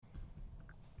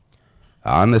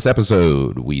On this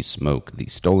episode, we smoke the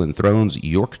Stolen Throne's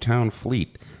Yorktown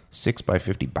Fleet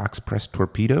 6x50 box press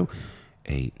torpedo,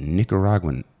 a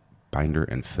Nicaraguan binder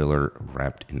and filler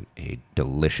wrapped in a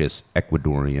delicious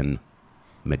Ecuadorian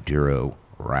maduro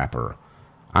wrapper.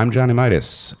 I'm Johnny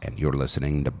Midas, and you're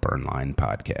listening to Burnline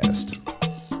Podcast.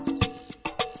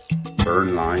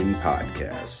 Burnline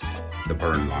Podcast. The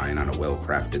burn line on a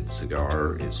well-crafted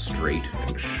cigar is straight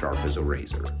and sharp as a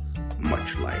razor,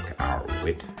 much like our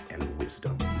wit and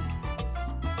wisdom.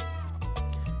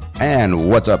 And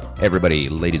what's up, everybody,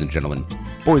 ladies and gentlemen,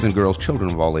 boys and girls, children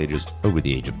of all ages, over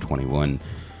the age of 21.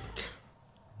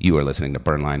 You are listening to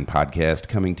Burnline Podcast,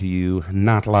 coming to you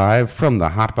not live from the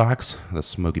Hot Box, the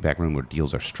smoky back room where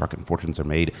deals are struck and fortunes are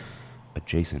made,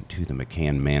 adjacent to the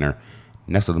McCann Manor,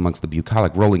 nestled amongst the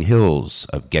bucolic rolling hills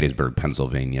of Gettysburg,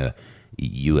 Pennsylvania,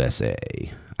 USA.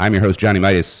 I'm your host, Johnny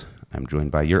Midas. I'm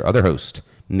joined by your other host,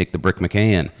 Nick the Brick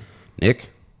McCann. Nick?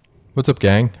 What's up,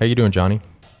 gang? How you doing, Johnny?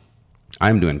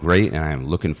 I'm doing great, and I'm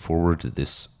looking forward to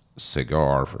this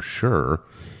cigar for sure.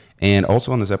 And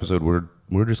also on this episode,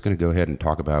 we're just going to go ahead and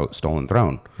talk about Stolen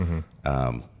Throne.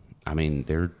 Mm-hmm. I mean,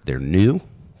 they're new,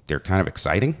 they're kind of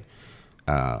exciting,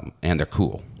 and they're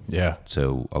cool. Yeah.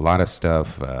 So a lot of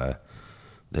stuff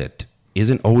that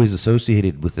isn't always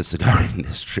associated with the cigar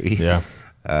industry. Yeah.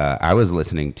 I was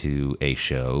listening to a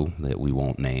show that we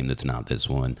won't name, that's not this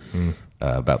one,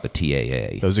 about the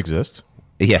TAA. Those exist?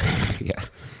 Yeah, yeah.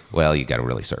 Well, you got to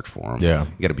really search for them. Yeah.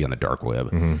 You got to be on the dark web.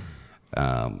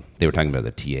 Mm-hmm. They were talking about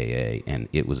the TAA, and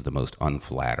it was the most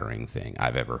unflattering thing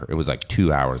I've ever heard. It was like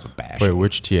 2 hours of bashing. Wait,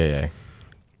 which TAA?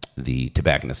 The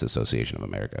Tobacconists Association of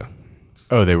America.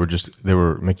 Oh, they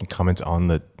were making comments on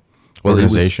the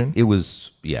organization? It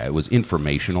was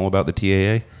informational about the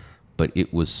TAA, but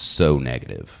it was so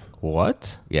negative.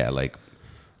 What? Yeah, like,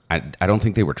 I don't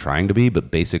think they were trying to be,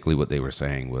 but basically what they were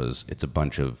saying was it's a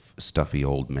bunch of stuffy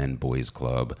old men boys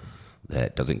club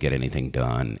that doesn't get anything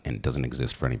done and doesn't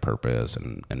exist for any purpose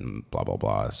and blah, blah,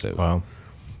 blah. So, wow.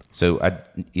 So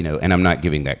and I'm not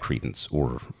giving that credence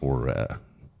or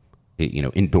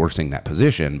endorsing that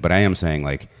position, but I am saying,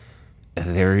 like,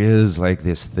 there is like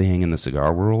this thing in the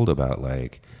cigar world about,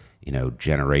 like,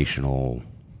 generational,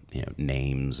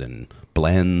 names and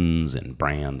blends and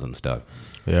brands and stuff.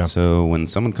 Yeah. So when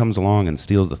someone comes along and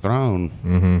steals the throne,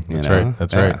 That's right.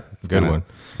 That's right. It's a good one.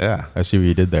 Yeah. I see what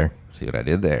you did there. See what I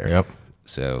did there? Yep.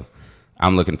 So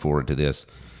I'm looking forward to this.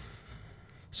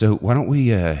 So why don't we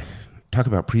talk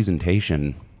about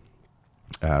presentation?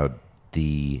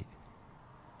 The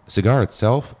cigar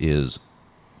itself is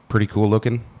pretty cool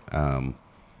looking.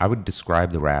 I would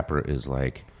describe the wrapper as,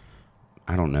 like,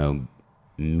 I don't know,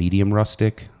 medium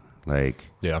rustic. Like,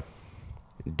 Yeah.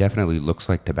 definitely looks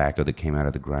like tobacco that came out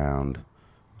of the ground.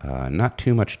 Not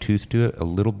too much tooth to it. A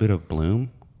little bit of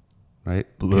bloom, right?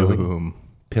 Bloom.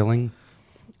 Pilling,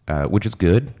 which is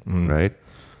good, right?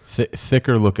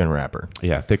 Thicker looking wrapper.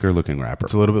 Yeah, thicker looking wrapper.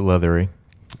 It's a little bit leathery.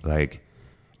 Like,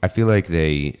 I feel like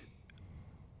they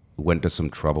went to some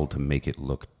trouble to make it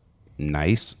look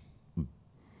nice,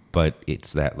 but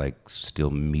it's that, like,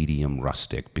 still medium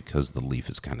rustic because the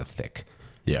leaf is kind of thick.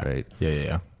 Yeah. Right?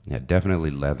 Yeah. Yeah,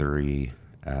 definitely leathery.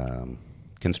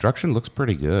 Construction looks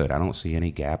pretty good. I don't see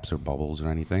any gaps or bubbles or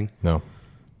anything. No.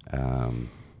 And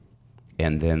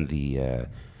then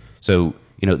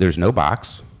there's no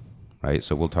box, right?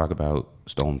 So we'll talk about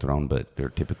Stolen Throne, but they're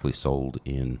typically sold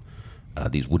in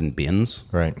these wooden bins,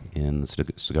 Right. in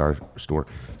the cigar store,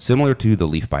 similar to the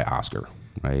Leaf by Oscar,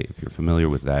 right? If you're familiar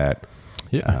with that.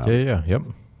 Yeah. Yep.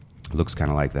 It looks kind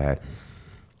of like that.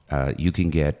 You can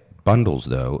get bundles,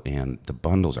 though, and the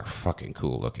bundles are fucking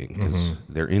cool looking because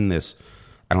they're in this,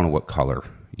 I don't know what color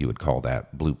you would call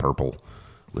that, blue-purple,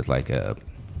 with like a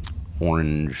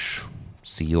orange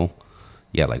seal.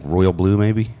 Yeah, like royal blue,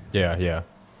 maybe? Yeah.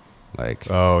 Like,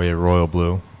 Oh, yeah, royal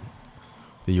blue.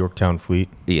 The Yorktown Fleet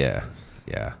yeah.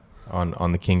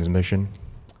 on the King's mission.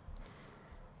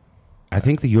 I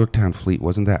think the Yorktown Fleet,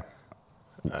 wasn't that?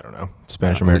 I don't know.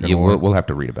 Spanish-American War. We'll have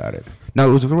to read about it. No,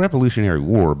 it was a Revolutionary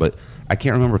War, but I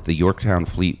can't remember if the Yorktown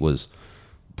Fleet was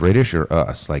British or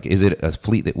us. Like, is it a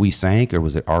fleet that we sank, or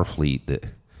was it our fleet that...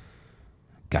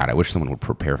 God, I wish someone would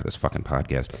prepare for this fucking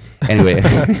podcast. Anyway,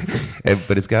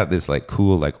 but it's got this, like,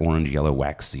 cool, like, orange-yellow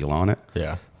wax seal on it.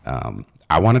 Yeah.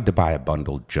 I wanted to buy a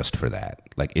bundle just for that.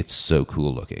 Like, it's so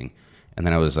cool looking. And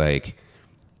then I was like,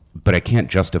 but I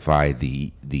can't justify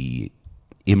the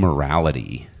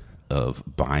immorality of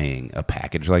buying a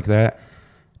package like that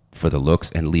for the looks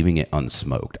and leaving it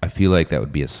unsmoked. I feel like that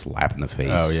would be a slap in the face.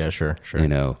 Oh, yeah, sure.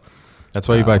 That's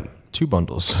why you buy 2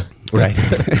 bundles. Right.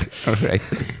 Right.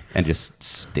 And just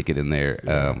stick it in there.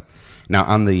 Now,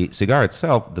 on the cigar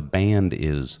itself, the band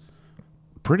is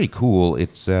pretty cool.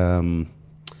 It's if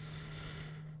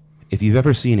you've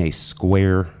ever seen a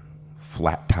square,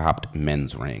 flat-topped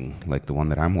men's ring, like the one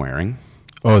that I'm wearing.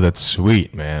 Oh, that's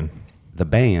sweet, man. The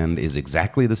band is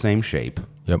exactly the same shape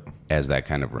as that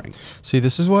kind of ring. See,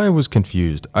 this is why I was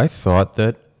confused. I thought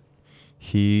that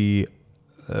he,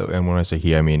 and when I say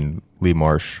he, I mean Lee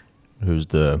Marsh, who's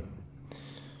the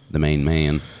main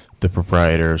man, the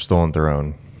proprietor of Stolen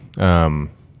Throne,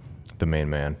 the main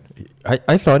man.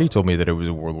 I thought he told me that it was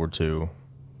a World War II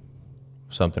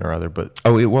something or other, but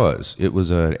it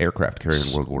was an aircraft carrier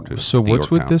in World War II. So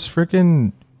what's with this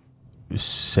freaking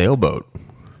sailboat?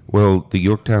 Well, the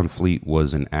Yorktown Fleet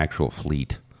was an actual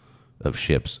fleet of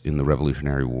ships in the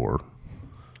Revolutionary War.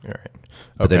 All right. Okay.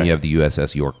 But then you have the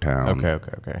USS Yorktown.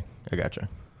 Okay. I gotcha.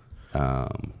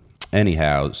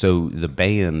 Anyhow, so the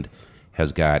band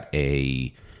has got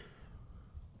a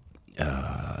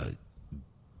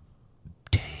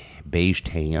beige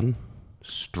tan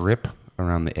strip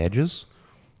around the edges,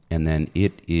 and then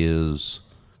it is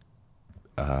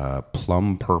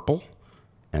plum purple,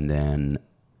 and then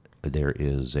there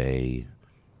is a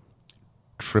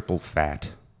triple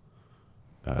fat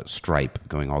stripe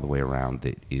going all the way around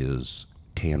that is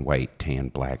tan white, tan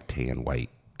black, tan white,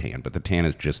 tan. But the tan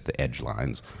is just the edge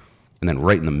lines. And then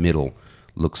right in the middle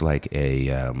looks like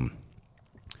a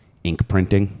ink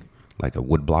printing, like a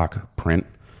woodblock print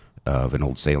of an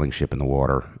old sailing ship in the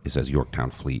water. It says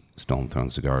Yorktown Fleet, Stolen Throne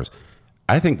Cigars.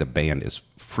 I think the band is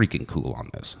freaking cool on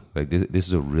this. Like this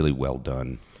is a really well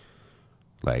done,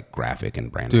 like graphic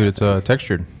and branding. Dude, it's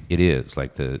textured. It is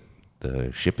like the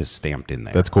ship is stamped in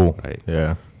there. That's cool. Right?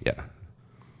 Yeah.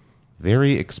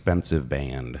 Very expensive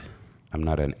band. I'm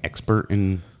not an expert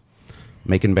in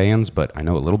making bands, but I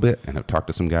know a little bit, and I've talked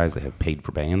to some guys that have paid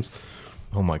for bands.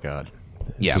 Oh my god.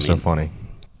 This is so funny.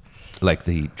 Like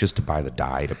just to buy the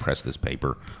dye to press this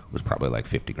paper was probably like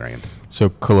 $50,000. So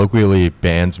colloquially,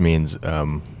 bands means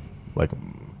like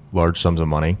large sums of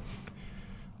money.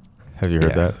 Have you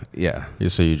heard that? Yeah. You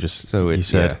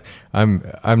said I'm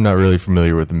not really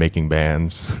familiar with making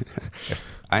bands.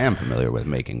 I am familiar with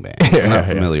making bands. I'm not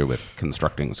familiar with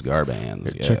constructing cigar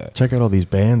bands. Check out all these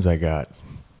bands I got.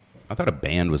 I thought a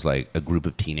band was like a group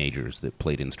of teenagers that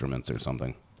played instruments or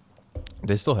something.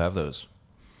 They still have those.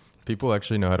 People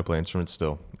actually know how to play instruments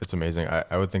still. It's amazing.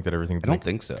 I would think that everything. I don't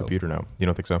think so. Computer now. You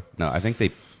don't think so? No, I think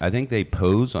they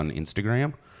pose on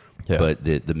Instagram, but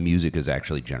the music is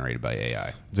actually generated by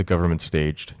AI. It's a government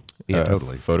staged. Yeah,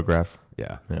 totally. Photograph.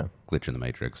 Yeah. Glitch in the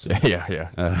Matrix. Yeah.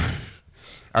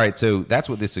 All right, so that's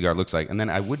what this cigar looks like. And then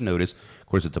I would notice, of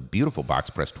course, it's a beautiful box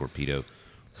press torpedo.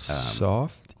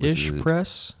 Soft-ish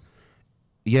press?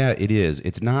 Yeah, it is.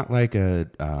 It's not like a,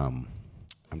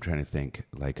 I'm trying to think,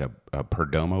 like a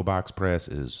Perdomo box press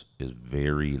is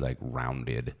very like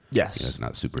rounded. Yes. It's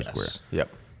not super square. Yep.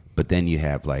 But then you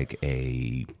have like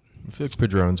I feel like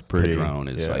Padron's pretty. Padron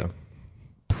is like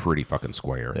pretty fucking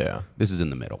square. Yeah. This is in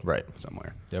the middle. Right.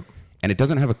 Somewhere. Yep. And it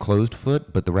doesn't have a closed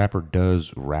foot, but the wrapper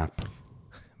does wrap.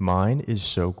 Mine is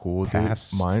so cool, dude.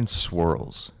 Mine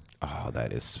swirls. Oh,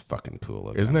 that is fucking cool.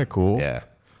 Looking. Isn't that cool? Yeah.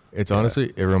 It's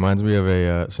honestly, it reminds me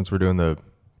of since we're doing the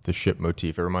ship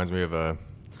motif, it reminds me of a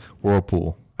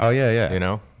whirlpool. Oh, yeah. You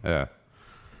know? Yeah.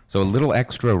 So a little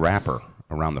extra wrapper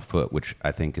around the foot, which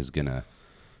I think is going to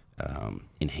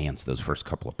enhance those first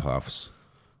couple of puffs.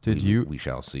 We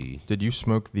shall see. Did you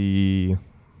smoke the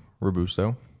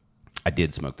Robusto? I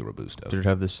did smoke the Robusto. Did it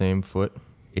have the same foot?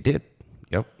 It did.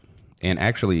 Yep. And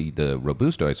actually, the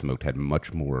Robusto I smoked had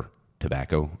much more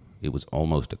tobacco. It was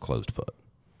almost a closed foot.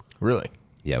 Really?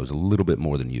 Yeah, it was a little bit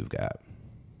more than you've got.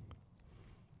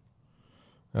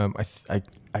 I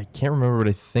can't remember, but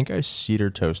I think I cedar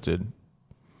toasted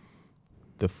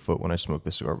the foot when I smoked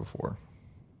the cigar before.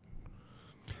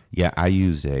 Yeah, I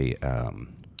used a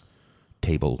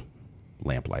table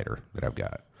lamp lighter that I've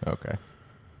got. Okay.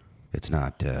 It's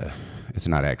not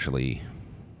actually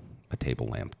a table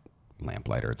lamp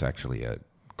lighter. It's actually a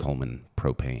Coleman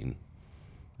propane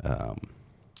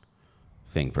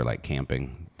thing for like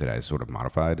camping that I sort of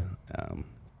modified.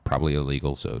 Probably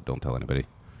illegal, so don't tell anybody.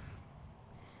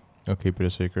 I'll keep it a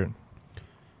secret.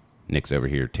 Nick's over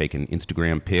here taking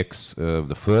Instagram pics of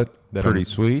the foot. Pretty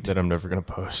sweet. That I'm never going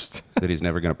to post. That he's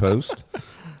never going to post.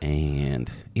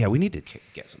 And yeah, we need to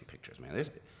get some pictures, man.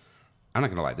 I'm not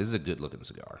going to lie. This is a good looking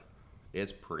cigar.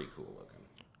 It's pretty cool looking.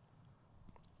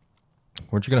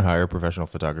 Weren't you going to hire a professional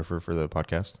photographer for the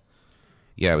podcast?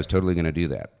 Yeah, I was totally going to do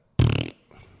that.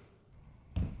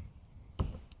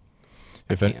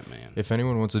 If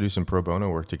anyone wants to do some pro bono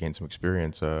work to gain some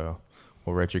experience, we'll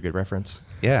write you a good reference.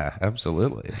 Yeah,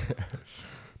 absolutely.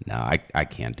 No, I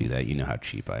can't do that. You know how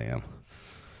cheap I am.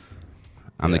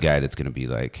 I'm the guy that's going to be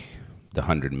like the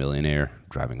 100 millionaire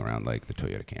driving around like the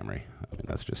Toyota Camry. I mean,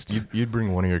 that's just You'd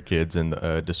bring one of your kids in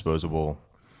the disposable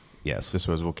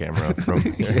camera from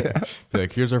be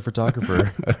like, here's our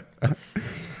photographer.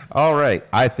 All right,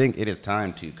 I think it is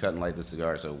time to cut and light the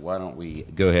cigar. So why don't we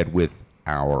go ahead with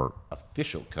our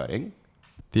official cutting?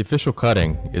 The official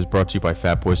cutting is brought to you by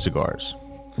Fat Boy Cigars.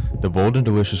 The bold and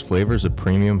delicious flavors of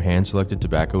premium hand-selected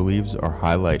tobacco leaves are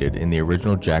highlighted in the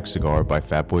original Jack cigar by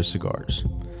Fat Boy Cigars.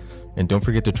 And don't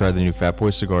forget to try the new Fat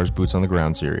Boy Cigars Boots on the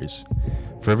Ground series.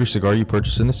 For every cigar you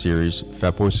purchase in the series,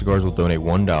 Fat Boy Cigars will donate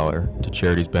 $1 to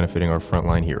charities benefiting our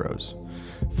frontline heroes.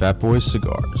 Fat Boy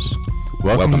Cigars.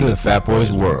 Welcome to the Fat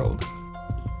Boys world.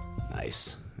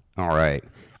 Nice. All right.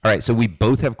 So we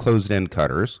both have closed-end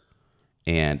cutters,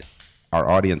 and our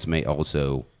audience may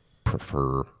also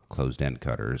prefer closed-end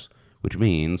cutters, which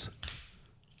means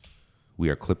we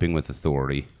are clipping with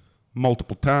authority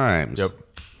multiple times. Yep.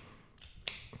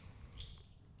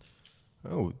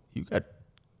 Oh,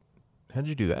 how'd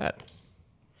you do that?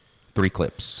 3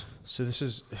 clips. So this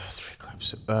is 3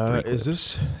 clips. Is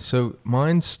this, so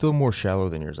mine's still more shallow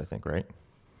than yours, I think, right?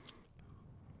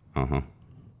 Uh-huh.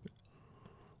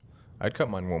 I'd cut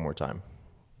mine one more time.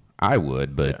 I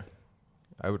would, but... Yeah.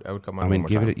 I would cut mine one more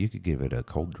time. You could give it a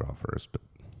cold draw first, but...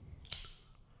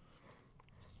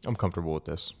 I'm comfortable with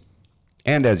this.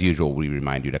 And as usual, we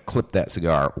remind you to clip that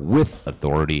cigar with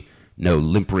authority. No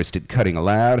limp-wristed cutting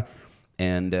allowed.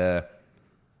 And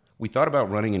we thought about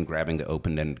running and grabbing the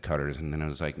open-ended cutters, and then I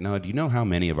was like, no, do you know how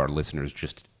many of our listeners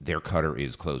just, their cutter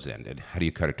is closed-ended? How do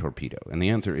you cut a torpedo? And the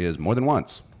answer is more than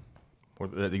once.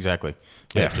 Exactly.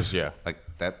 Yeah. Like,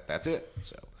 that's it.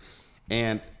 So,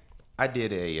 and I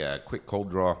did a quick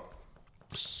cold draw.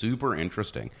 Super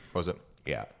interesting. Was it?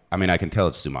 Yeah. I mean, I can tell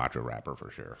it's Sumatra wrapper for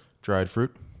sure. Dried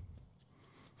fruit?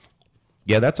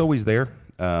 Yeah, that's always there.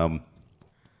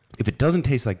 If it doesn't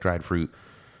taste like dried fruit,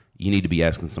 you need to be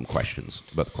asking some questions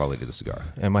about the quality of the cigar.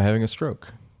 Am I having a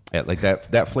stroke? Yeah, like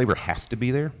that flavor has to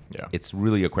be there. Yeah. It's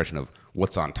really a question of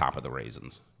what's on top of the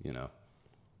raisins, you know?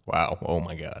 Wow. Oh,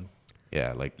 my God.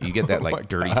 Yeah, like you get that like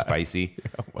dirty spicy.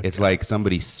 It's God. like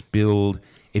somebody spilled.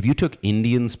 If you took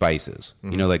Indian spices,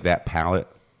 you know, like that palette,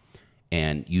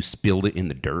 and you spilled it in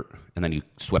the dirt, and then you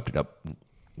swept it up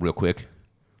real quick,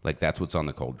 like that's what's on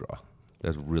the cold draw.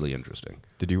 That's really interesting.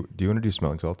 Do you want to do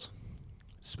smelling salts?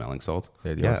 Smelling salts?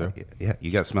 Yeah, do you want to? Yeah.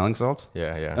 You got smelling salts?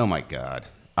 Yeah. Oh, my God.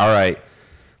 All right,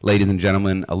 ladies and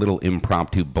gentlemen, a little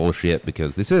impromptu bullshit,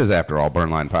 because this is, after all,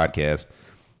 Burnline Podcast.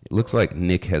 It looks like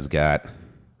Nick has got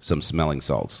some smelling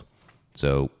salts.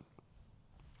 So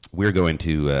we're going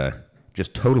to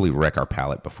just totally wreck our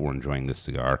palate before enjoying this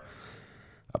cigar.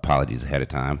 Apologies ahead of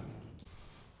time.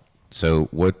 So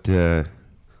what, let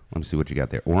me see what you got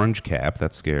there. Orange cap,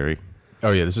 that's scary.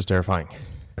 Oh, yeah, this is terrifying.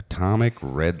 Atomic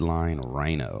Red Line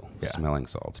Rhino smelling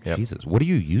salts. Yep. Jesus, what do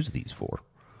you use these for?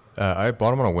 I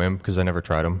bought them on a whim because I never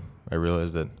tried them. I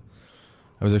realized that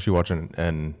I was actually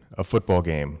watching a football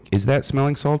game. Is that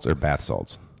smelling salts or bath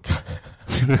salts?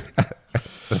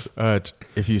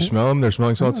 If you smell them, they're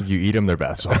smelling salts. If you eat them, they're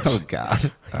bath salts. Oh,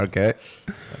 God. Okay.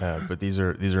 But these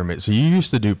are amazing. So you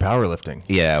used to do powerlifting.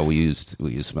 Yeah, we used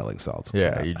smelling salts.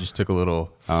 Yeah, you just took a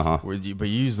little. But you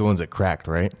used the ones that cracked,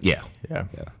 right? Yeah.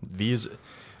 These,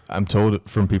 I'm told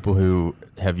from people who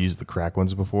have used the crack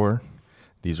ones before,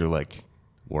 these are like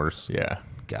Worse. Yeah.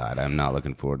 God, I'm not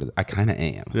looking forward to this. I kind of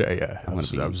am. Yeah. I'm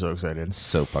so excited.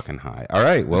 So fucking high. All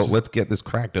right, well, let's get this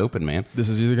cracked open, man. This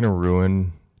is either going to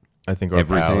ruin, I think, our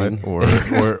palate, or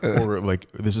like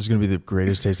this is going to be the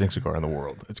greatest tasting cigar in the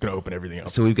world. It's going to open everything up.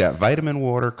 So we've got vitamin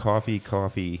water, coffee,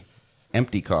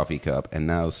 empty coffee cup, and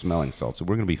now smelling salt. So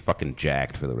we're going to be fucking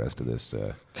jacked for the rest of this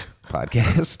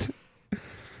podcast.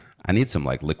 I need some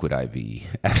like liquid IV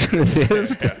after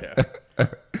this.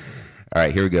 All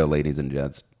right, here we go, ladies and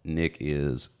gents. Nick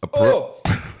is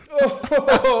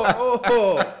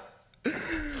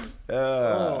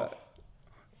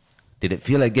Did it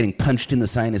feel like getting punched in the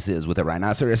sinuses with a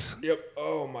rhinoceros? Yep.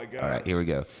 Oh my God. All right, here we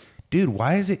go. Dude,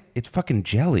 why is it? It's fucking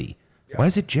jelly. Yeah. Why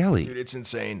is it jelly? Dude, it's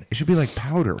insane. It should be like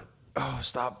powder. Oh,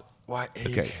 stop. Why?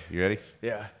 Hey. Okay, you ready?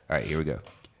 Yeah. All right, here we go.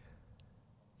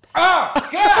 Oh,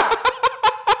 God!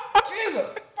 Jesus,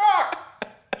 fuck!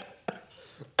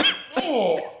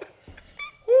 Oh.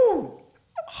 Woo.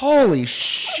 Holy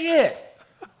shit!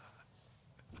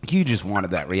 You just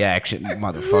wanted that reaction, you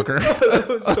motherfucker. That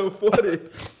was so funny.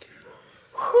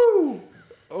 Whew.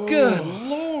 Oh. Good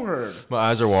Lord. My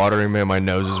eyes are watering, man. My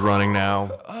nose is running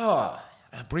now. Oh,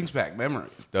 that brings back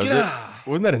memories. Does it?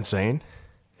 Wasn't that insane?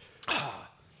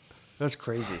 That's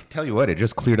crazy. Tell you what, it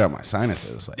just cleared out my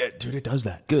sinuses. Like, yeah, dude, it does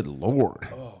that. Good Lord.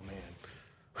 Oh, man.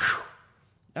 Whew.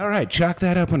 All right, chalk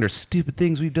that up under stupid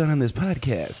things we've done on this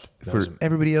podcast for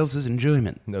everybody else's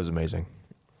enjoyment. That was amazing.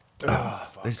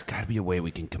 There's got to be a way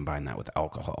we can combine that with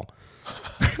alcohol.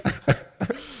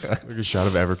 Like a shot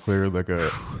of Everclear, like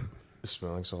a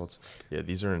smelling salts. Yeah,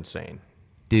 these are insane.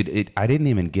 Dude, I didn't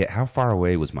even get, how far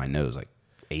away was my nose? Like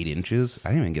 8 inches?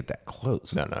 I didn't even get that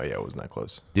close. No, yeah, it wasn't that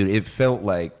close. Dude, it felt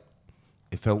like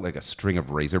a string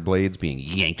of razor blades being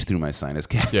yanked through my sinus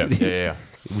cavity. Yeah.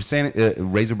 We're saying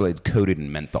razor blades coated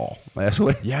in menthol. That's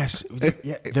what. Yes.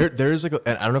 Yeah. There is like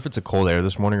I don't know if it's a cold air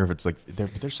this morning or if it's like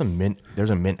there's some mint.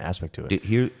 There's a mint aspect to it.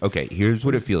 Here's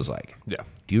what it feels like. Yeah.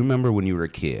 Do you remember when you were a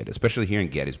kid, especially here in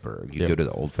Gettysburg, you'd go to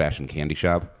the old-fashioned candy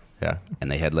shop? Yeah.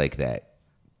 And they had like that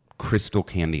crystal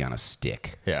candy on a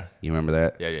stick. Yeah. You remember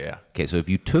that? Yeah. Okay, so if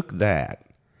you took that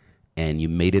and you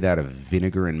made it out of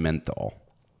vinegar and menthol,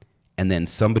 and then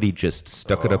somebody just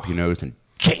stuck it up your nose and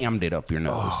jammed it up your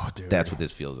nose. Oh, dude. That's what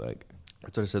this feels like.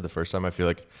 That's what I said the first time. I feel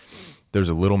like there's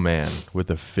a little man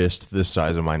with a fist the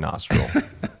size of my nostril.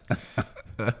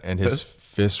 And his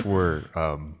fists were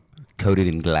coated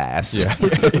in glass.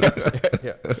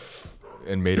 Yeah.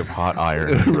 And made of hot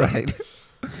iron. Right.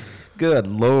 Good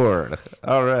Lord.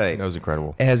 All right. That was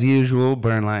incredible. As usual,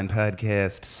 Burnline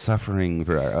Podcast, suffering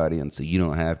for our audience so you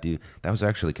don't have to. That was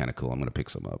actually kind of cool. I'm going to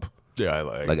pick some up.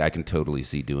 Yeah, I can totally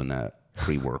see doing that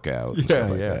pre-workout and stuff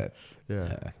like that.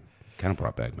 Yeah. Kind of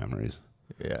brought back memories.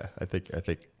 Yeah, I think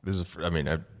this is. I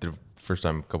did the first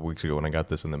time a couple weeks ago when I got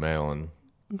this in the mail, and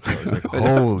I was like,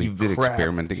 "Holy You've been crap.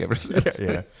 experimenting ever since."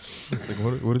 Yeah. It's like,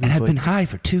 what are these? And I've like, been high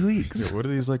for 2 weeks. Yeah, what are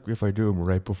these like if I do them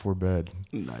right before bed?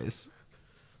 Nice.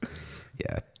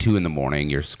 Yeah, 2 a.m,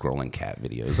 you're scrolling cat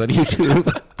videos on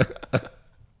YouTube.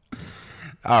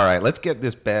 All right, let's get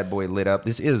this bad boy lit up.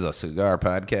 This is a cigar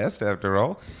podcast, after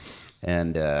all.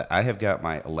 And I have got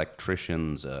my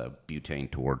electrician's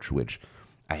butane torch, which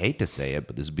I hate to say it,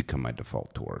 but this has become my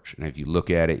default torch. And if you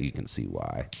look at it, you can see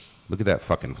why. Look at that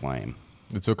fucking flame.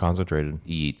 It's so concentrated.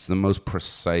 It's the most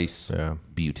precise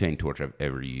butane torch I've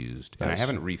ever used. And I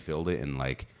haven't refilled it in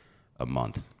like a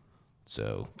month.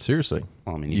 So seriously?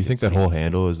 Well, I mean, you think that whole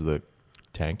handle is the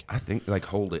tank? I think, like,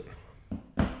 hold it.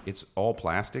 It's all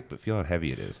plastic, but feel how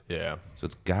heavy it is. Yeah. So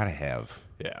it's got to have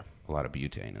a lot of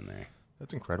butane in there.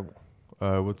 That's incredible.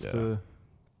 What's the...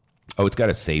 Oh, it's got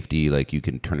a safety. Like, you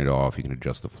can turn it off. You can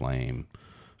adjust the flame.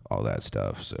 All that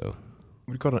stuff. So, what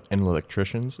do you call it? An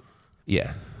electrician's?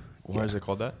 Yeah. Why is it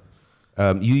called that?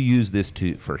 You use this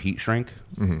for heat shrink.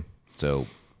 Mm-hmm. So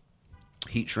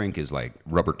heat shrink is like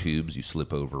rubber tubes you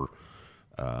slip over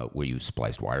where you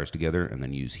spliced wires together and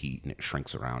then use heat and it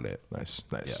shrinks around it. Nice.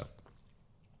 Yeah.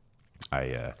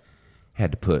 I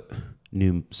had to put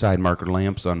new side marker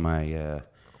lamps on my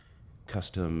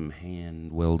custom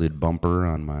hand-welded bumper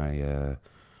on my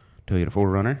Toyota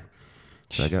 4Runner.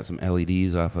 So I got some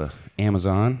LEDs off of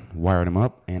Amazon, wired them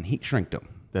up, and heat shrinked them.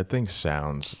 That thing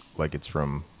sounds like it's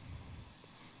from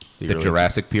the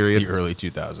Jurassic period? The early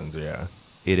 2000s, yeah.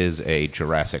 It is a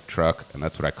Jurassic truck, and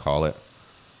that's what I call it.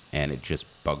 And it just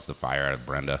bugs the fire out of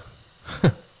Brenda.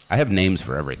 I have names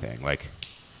for everything. Like,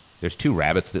 there's 2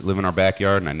 rabbits that live in our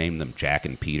backyard, and I named them Jack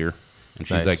and Peter. And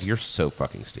she's like, "You're so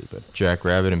fucking stupid." Jack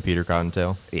Rabbit and Peter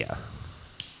Cottontail? Yeah.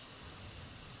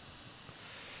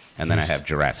 And then I have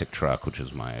Jurassic Truck, which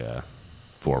is my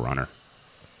 4Runner.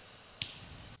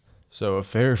 So a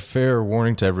fair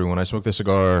warning to everyone. I smoked this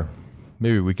cigar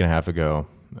maybe a week and a half ago.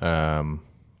 One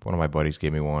of my buddies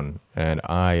gave me one, and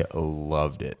I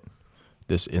loved it.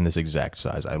 In this exact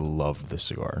size. I loved this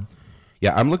cigar.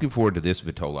 Yeah, I'm looking forward to this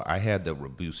Vitola. I had the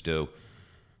Robusto.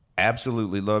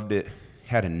 Absolutely loved it.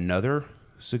 Had another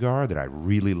cigar that I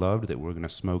really loved that we're going to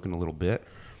smoke in a little bit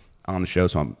on the show,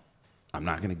 so I'm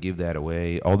not going to give that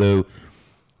away. Although,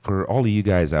 for all of you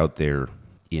guys out there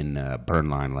in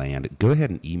Burnline land, go ahead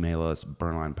and email us,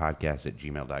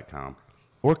 burnlinepodcast@gmail.com,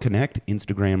 or connect,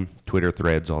 Instagram, Twitter,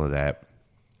 Threads, all of that,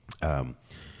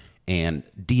 and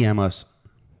DM us,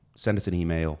 send us an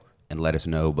email, and let us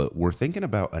know. But we're thinking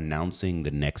about announcing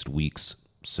the next week's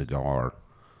cigar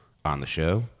on the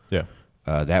show. Yeah.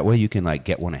 That way you can like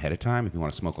get one ahead of time if you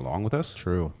want to smoke along with us.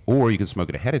 True. Or you can smoke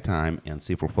it ahead of time and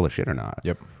see if we're full of shit or not.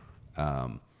 Yep.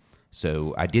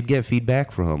 So I did get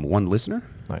feedback from one listener,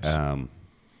 Nice.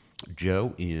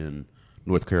 Joe in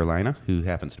North Carolina, who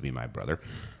happens to be my brother.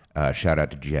 Shout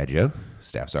out to G.I. Joe,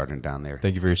 Staff Sergeant down there.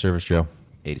 Thank you for your service, Joe.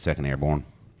 82nd Airborne.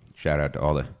 Shout out to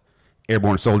all the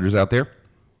airborne soldiers out there.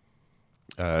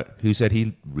 Who said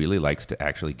he really likes to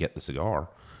actually get the cigar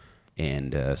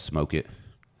and smoke it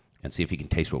and see if he can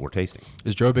taste what we're tasting.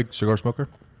 Is Joe a big cigar smoker?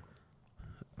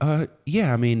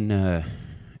 Yeah, I mean,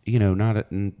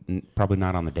 probably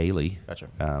not on the daily. Gotcha.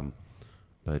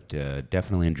 But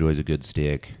definitely enjoys a good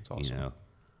stick. That's awesome.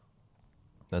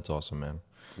 That's awesome, man.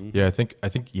 Yeah,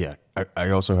 yeah.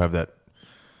 I also have that.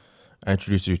 I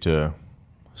introduced you to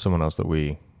someone else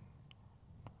Mr.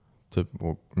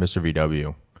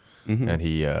 VW, and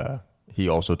he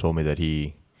also told me that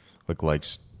he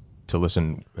likes to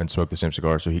listen and smoke the same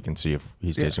cigar so he can see if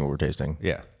he's tasting what we're tasting.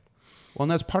 Yeah. Well,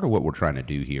 and that's part of what we're trying to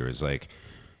do here is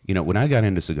when I got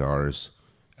into cigars,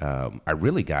 I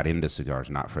really got into cigars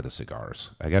not for the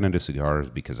cigars. I got into cigars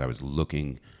because I was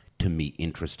looking to meet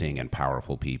interesting and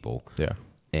powerful people. Yeah.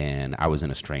 And I was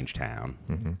in a strange town.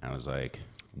 Mm-hmm. I was like,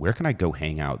 where can I go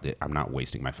hang out that I'm not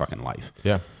wasting my fucking life?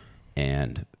 Yeah.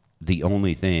 And the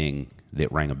only thing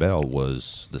that rang a bell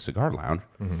was the cigar lounge.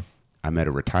 Mm-hmm. I met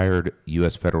a retired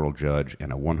U.S. federal judge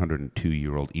and a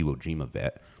 102-year-old Iwo Jima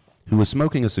vet who was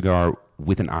smoking a cigar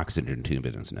with an oxygen tube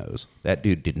in his nose. That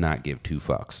dude did not give two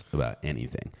fucks about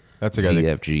anything. That's a guy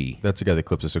CFG. That's a guy that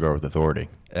clips a cigar with authority.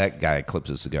 That guy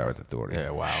clips a cigar with authority. Yeah,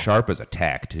 wow. Sharp as a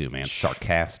tack, too, man.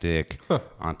 Sarcastic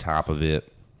on top of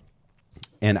it.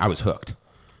 And I was hooked.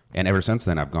 And ever since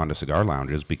then, I've gone to cigar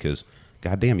lounges because,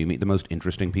 goddamn, you meet the most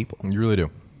interesting people. You really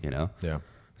do. You know? Yeah.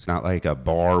 It's not like a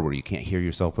bar where you can't hear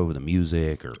yourself over the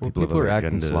music or people are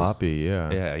acting sloppy.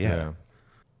 Yeah. Yeah.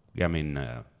 I mean,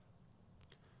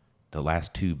 the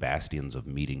last two bastions of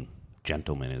meeting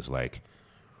gentlemen is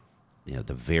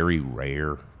the very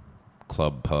rare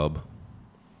club pub,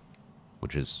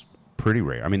 which is pretty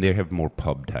rare. I mean, they have more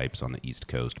pub types on the East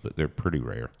Coast, but they're pretty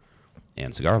rare.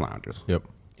 And cigar lounges. Yep.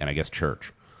 And I guess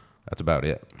church. That's about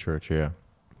it. Church, yeah.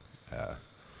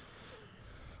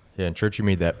 Yeah, in church you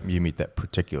meet that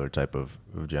particular type of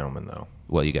gentleman, though.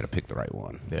 Well, you got to pick the right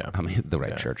one. Yeah. I mean, the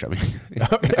right church. I mean,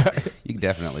 you can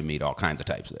definitely meet all kinds of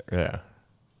types there.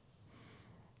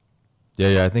 Yeah.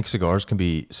 Yeah. I think cigars can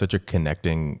be such a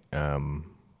connecting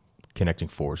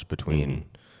force between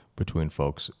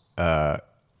folks. I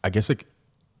guess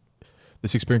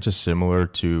this experience is similar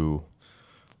to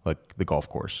the golf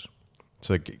course. It's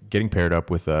like getting paired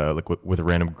up with with a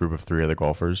random group of three other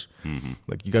golfers. Mm-hmm.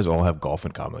 You guys all have golf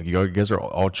in common. You guys are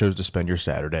all chose to spend your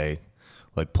Saturday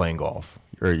playing golf,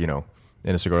 or in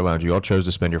a cigar lounge. You all chose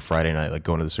to spend your Friday night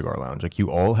going to the cigar lounge.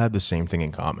 You all have the same thing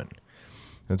in common.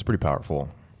 That's pretty powerful.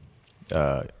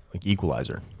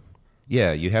 Equalizer.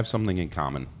 Yeah, you have something in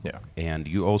common. Yeah, and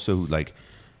you also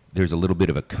there's a little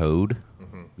bit of a code.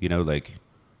 Mm-hmm.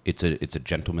 It's a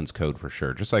gentleman's code for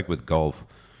sure. Just like with golf,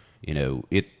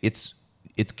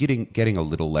 it's getting a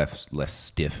little less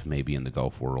stiff maybe in the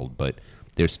golf world, but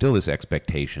there's still this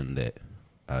expectation that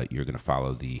you're going to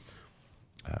follow the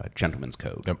gentleman's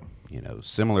code. Yep.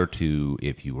 Similar to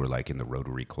if you were in the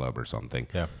Rotary Club or something.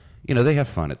 Yeah. They have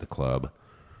fun at the club,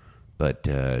 but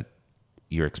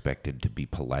you're expected to be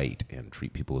polite and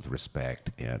treat people with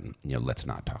respect, and let's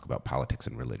not talk about politics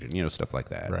and religion. Stuff like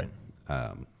that. Right.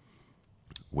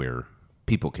 Where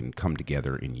people can come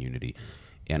together in unity,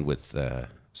 and with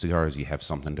cigars, you have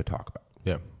something to talk about.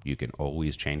 Yeah. You can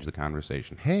always change the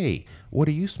conversation. Hey, what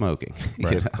are you smoking?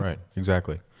 Right. Right.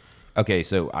 Exactly. Okay,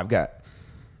 so I've got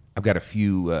a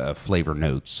few flavor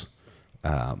notes.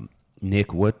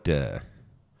 Nick, why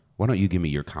don't you give me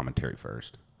your commentary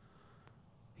first?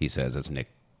 He says as Nick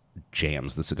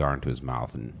jams the cigar into his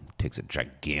mouth and takes a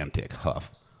gigantic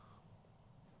huff.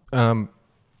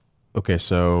 Okay,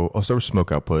 so I'll start with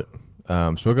smoke output.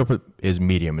 Smoke output is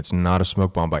medium. It's not a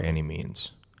smoke bomb by any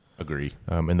means. Agree.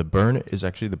 And the burn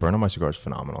on my cigar is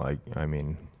phenomenal. I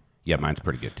mean, yeah, mine's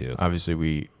pretty good too. Obviously,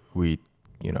 we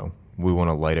want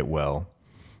to light it well,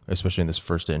 especially in this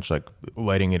first inch.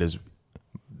 Lighting it is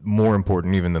more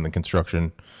important even than the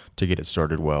construction to get it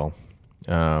started well.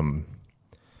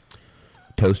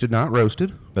 Toasted, not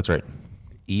roasted. That's right.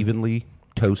 Evenly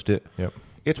toast it. Yep.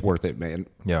 It's worth it, man.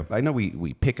 Yeah. I know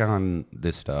we pick on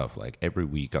this stuff every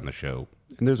week on the show,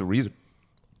 and there's a reason.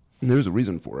 There's a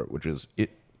reason for it, which is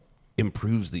it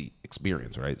improves the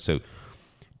experience, right? So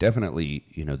definitely,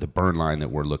 the burn line that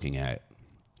we're looking at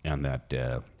and that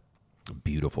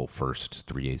beautiful first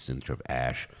 3/8 inch of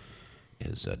ash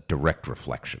is a direct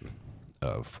reflection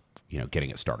of,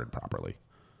 getting it started properly.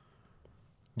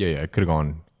 Yeah, it could have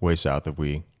gone way south if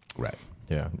we... Right.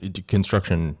 Yeah.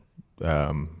 Construction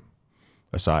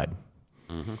aside.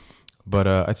 Mm-hmm. But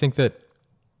I think that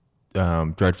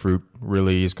dried fruit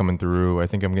really is coming through. I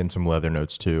think I'm getting some leather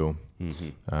notes too,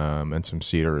 and some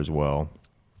cedar as well.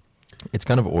 It's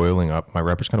kind of oiling up. My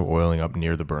wrapper's kind of oiling up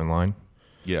near the burn line.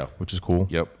 Yeah. Which is cool.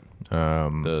 Yep.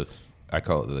 I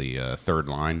call it the third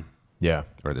line. Yeah.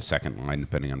 Or the second line,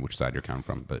 depending on which side you're coming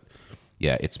from. But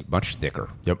yeah, it's much thicker.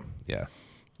 Yep. Yeah.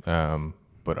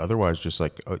 But otherwise, just a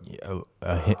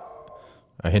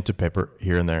hint of pepper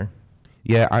here and there.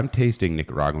 Yeah, I'm tasting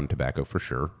Nicaraguan tobacco for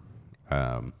sure.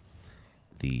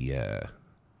 The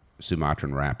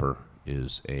Sumatran wrapper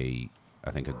is I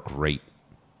think a great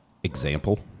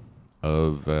example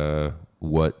of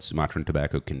what Sumatran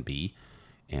tobacco can be,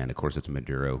 and of course it's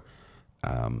Maduro.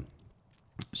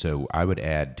 So I would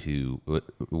add to,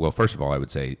 well, first of all, I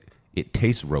would say it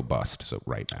tastes robust. So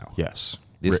right now, Yes.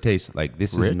 this tastes like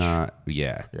this rich? is not,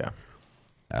 yeah,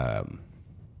 Yeah.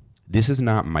 this is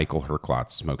not Michael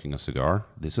Herklotz smoking a cigar.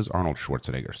 This is Arnold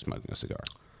Schwarzenegger smoking a cigar.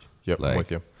 Yep, I'm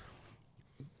with you.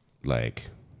 Like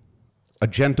a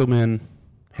gentleman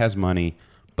has money,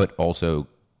 but also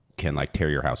can like tear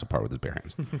your house apart with his bare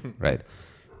hands, right?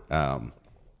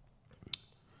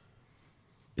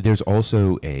 There's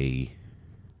also a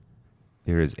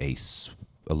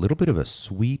little bit of a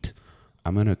sweet,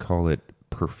 I'm gonna call it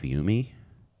perfumey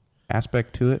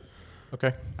aspect to it,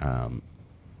 Okay.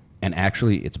 and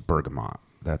actually it's bergamot.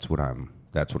 That's what I'm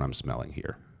smelling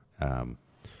here.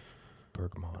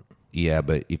 Bergamot. Yeah,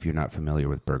 but if you're not familiar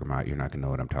with bergamot, you're not gonna know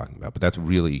what I'm talking about. But that's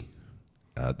really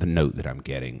the note that I'm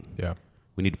getting. Yeah.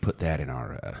 We need to put that in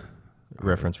our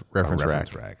Reference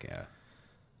rack. Yeah.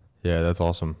 Yeah, that's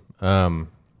awesome.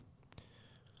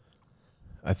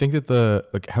 I think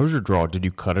that how was your draw? Did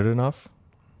you cut it enough?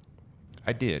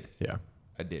 I did. Yeah.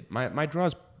 I did. My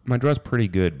draw's pretty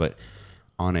good, but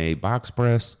on a box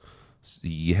press,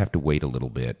 you have to wait a little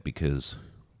bit because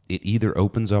it either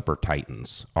opens up or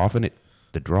tightens.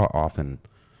 The draw often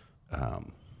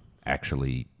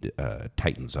actually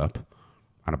tightens up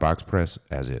on a box press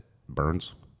as it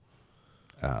burns.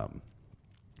 I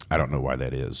don't know why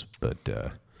that is, but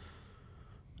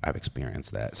I've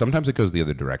experienced that. Sometimes it goes the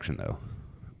other direction, though.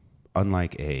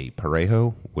 Unlike a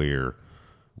Parejo, where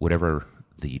whatever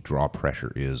the draw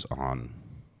pressure is on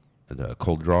the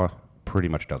cold draw pretty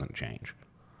much doesn't change.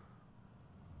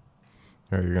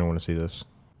 All right, you're going to want to see this.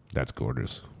 That's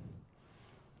gorgeous.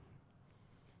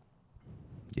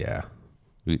 Yeah.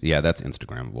 Yeah, that's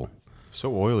Instagrammable.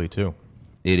 So oily, too.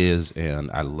 It is, and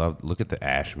look at the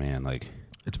ash, man. Like,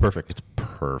 It's perfect. it's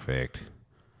perfect.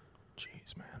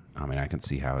 Jeez, man. I mean, I can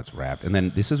see how it's wrapped. And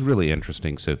then this is really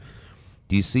interesting. So,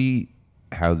 do you see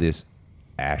how this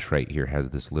ash right here has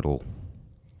this little,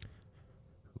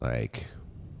 like,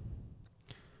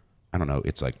 I don't know,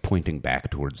 it's like pointing back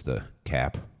towards the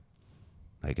cap.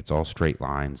 Like, it's all straight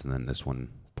lines, and then this one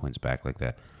points back like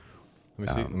that.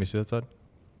 Let me see that side.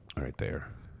 Right there.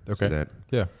 Okay. See that?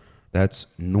 Yeah. That's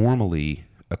normally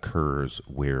occurs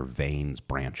where veins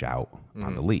branch out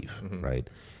on the leaf, right?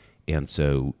 And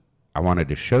so I wanted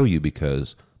to show you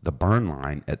because the burn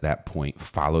line at that point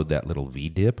followed that little V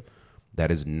dip.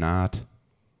 That is not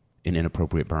an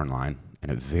inappropriate burn line, and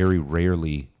it very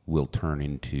rarely will turn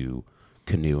into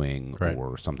canoeing Right.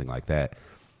 or something like that.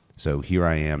 So here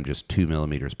I am just 2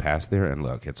 millimeters past there, and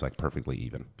look, it's like perfectly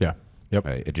even. Yeah. Yep.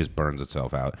 Right? It just burns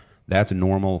itself out. That's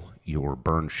normal. Your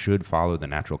burn should follow the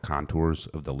natural contours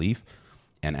of the leaf.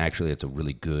 And actually, it's a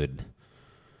really good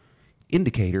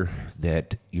indicator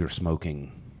that you're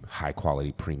smoking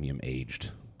high-quality,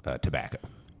 premium-aged tobacco.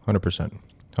 100%.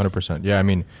 100%. Yeah, I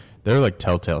mean, they're like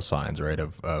telltale signs, right,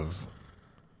 of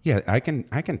Yeah, I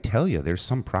can tell you there's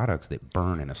some products that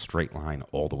burn in a straight line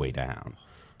all the way down,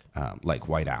 like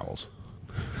White Owls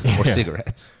or Yeah.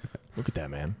 cigarettes. Look at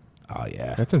that, man. Oh,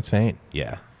 yeah. That's insane.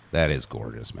 Yeah, that is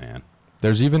gorgeous, man.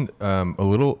 There's even a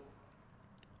little,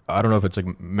 I don't know if it's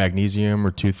like magnesium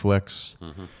or tooth flex,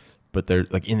 but there,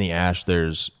 like in the ash,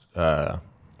 there's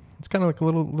it's kind of like a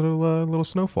little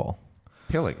snowfall.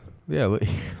 Pilling. Yeah,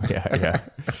 yeah.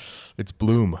 It's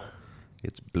bloom.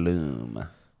 It's bloom.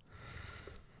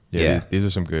 Yeah, Yeah. These are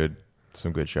some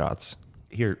good shots.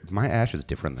 Here, my ash is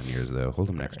different than yours, though. Hold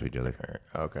them next to each other.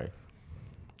 All right. Okay.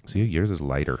 See, yours is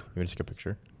lighter. You want to take a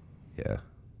picture? Yeah.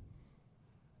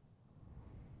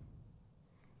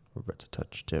 We're about to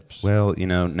touch tips. Well,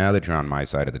 now that you're on my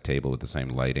side of the table with the same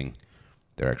lighting,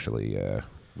 they're actually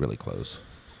really close.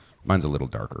 Mine's a little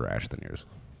darker ash than yours.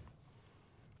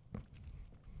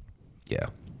 Yeah.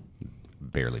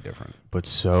 Barely different. But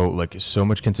so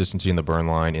much consistency in the burn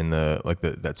line in the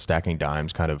that stacking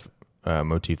dimes kind of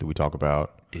motif that we talk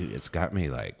about. Dude, it's got me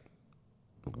like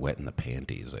wet in the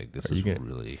panties. Like this is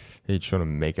really. Hey, you trying to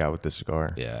make out with the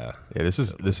cigar? Yeah. Yeah. This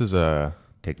is a.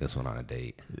 Take this one on a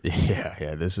date.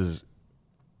 Yeah. This is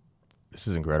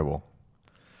incredible.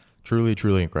 Truly,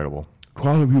 truly incredible. To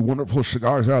all of you wonderful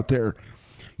cigars out there,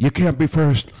 you can't be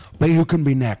first, but you can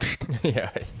be next.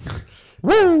 Yeah.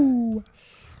 Woo!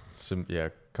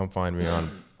 Come find me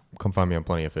on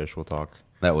Plenty of Fish. We'll talk.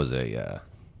 That was a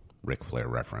Ric Flair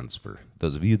reference for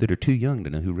those of you that are too young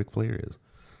to know who Ric Flair is.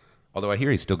 Although I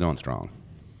hear he's still going strong.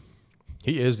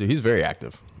 He is. Dude. He's very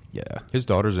active. Yeah. His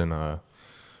daughter's in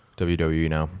WWE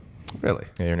now. Really?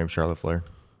 Yeah, her name's Charlotte Flair.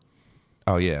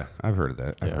 Oh, yeah. I've heard of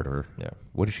that. I've Yeah. heard of her. Yeah.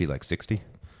 What is she, like 60?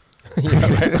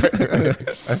 Yeah,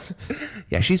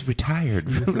 Yeah, she's retired.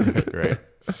 right.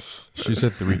 She's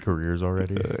had 3 careers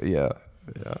already. Yeah.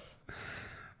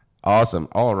 Awesome.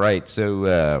 All right.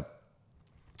 So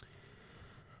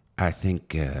I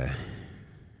think it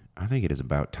is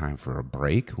about time for a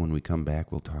break. When we come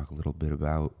back, we'll talk a little bit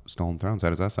about Stolen Thrones. How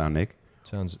does that sound, Nick?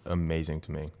 Sounds amazing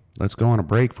to me. Let's go on a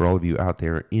break for all of you out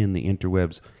there in the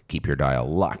interwebs. Keep your dial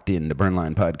locked in to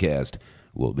Burnline Podcast.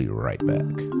 We'll be right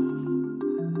back.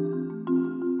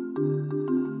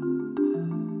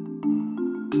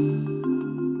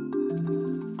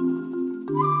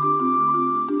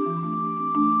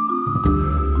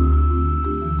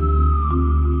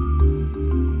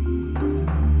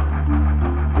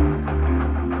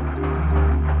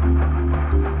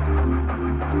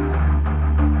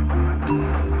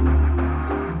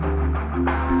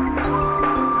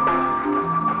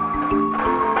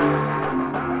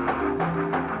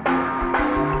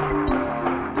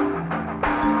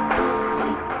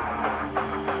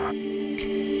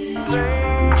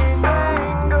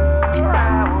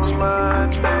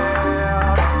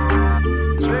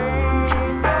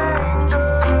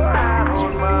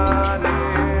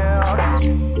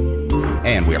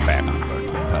 And we're back on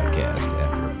Burnline Podcast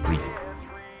after a brief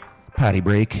potty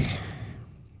break.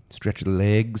 Stretch the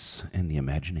legs and the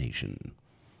imagination.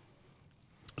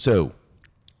 So,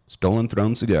 Stolen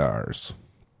Throne Cigars.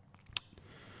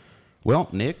 Well,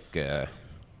 Nick,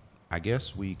 I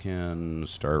guess we can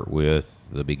start with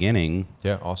the beginning,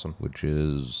 Yeah, awesome. which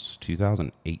is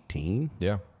 2018.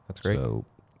 Yeah, that's great. So,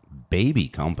 baby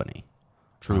company.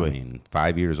 Truly. I mean,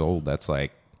 5 years old, that's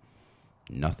like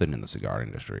nothing in the cigar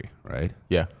industry, right?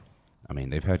 Yeah. I mean,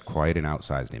 they've had quite an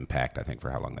outsized impact, I think, for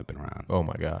how long they've been around. Oh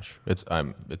my gosh, it's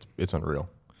unreal.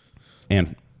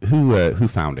 And who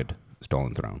founded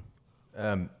Stolen Throne?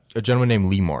 A gentleman named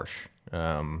Lee Marsh.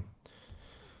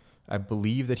 I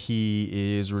believe that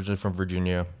he is originally from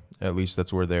Virginia. At least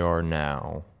that's where they are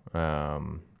now.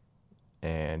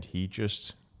 And he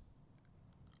just...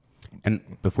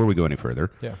 And before we go any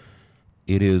further, Yeah.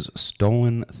 it is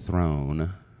Stolen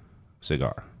Throne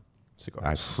Cigar. Cigars.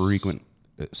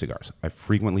 Cigars. I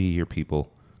frequently hear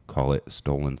people call it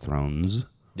Stolen Thrones.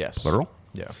 Yes. Plural.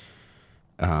 Yeah.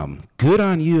 Good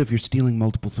on you if you're stealing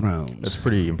multiple thrones. That's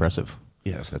pretty impressive.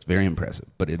 Yes, that's very impressive.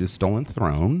 But it is Stolen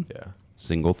Throne. Yeah.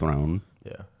 Single throne.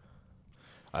 Yeah.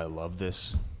 I love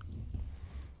this.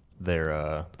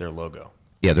 Their logo.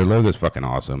 Yeah, their logo's fucking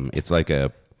awesome. It's like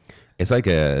a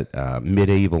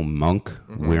medieval monk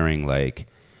wearing like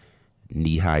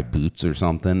knee-high boots or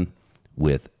something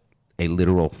with a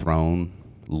literal throne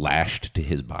lashed to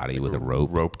his body with a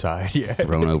rope tied. Yeah.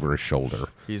 thrown over his shoulder.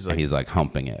 He's And he's like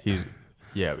humping it.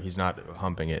 He's not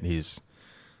humping it. He's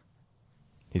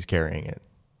carrying it.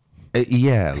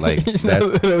 Yeah, like He's that.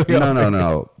 not literally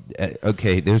No.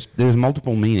 Okay, there's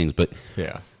multiple meanings, but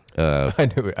Yeah.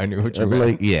 I knew what you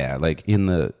meant. like like in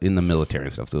the military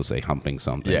and stuff, they'll say humping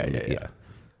something. Yeah.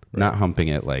 Not humping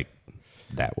it like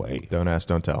that way. Don't ask,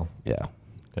 don't tell. Yeah,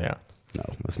 Yeah. no,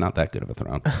 it's not that good of a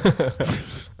throne.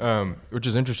 Which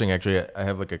is interesting, actually. I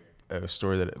have like a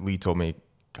story that Lee told me,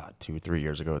 2 or 3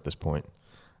 years ago at this point,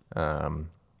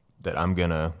 that I'm going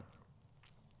to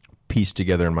piece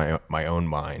together in my own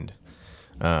mind.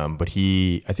 But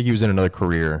I think he was in another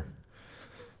career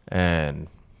and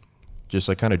just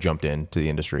like kind of jumped into the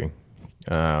industry,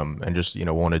 and just,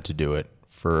 wanted to do it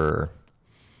for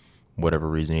whatever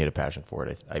reason. He had a passion for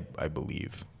it, I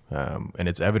believe. And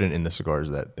it's evident in the cigars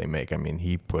that they make. I mean,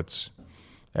 he puts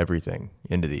everything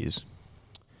into these.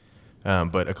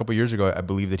 But a couple years ago, I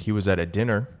believe that he was at a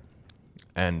dinner,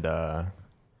 and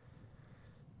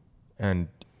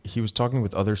he was talking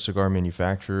with other cigar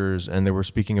manufacturers, and they were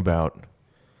speaking about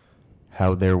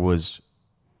how there was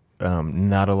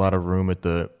not a lot of room at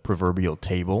the proverbial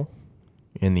table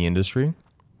in the industry.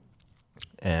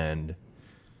 And,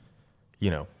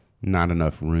 Not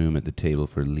enough room at the table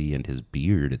for Lee and his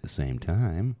beard at the same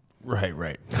time.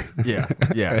 Right. Yeah.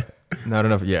 Not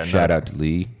enough. Yeah. Shout out to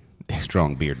Lee.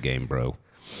 Strong beard game, bro.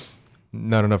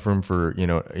 Not enough room for,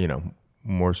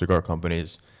 more cigar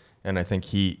companies. And I think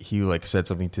he like said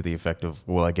something to the effect of,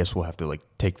 well, I guess we'll have to like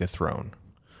take the throne.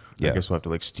 Yeah. I guess we'll have to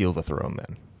like steal the throne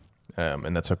then.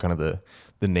 And that's how kind of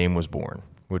the name was born,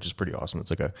 which is pretty awesome. It's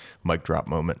like a mic drop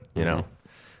moment, you know?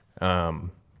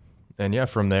 And yeah,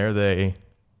 from there they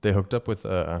hooked up with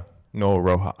Noel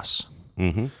Rojas,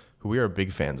 who we are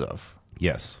big fans of.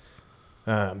 Yes.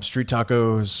 Street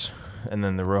tacos, and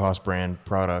then the Rojas brand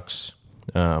products.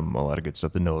 A lot of good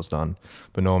stuff that Noel's done.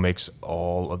 But Noel makes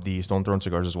all of the Stolen Throne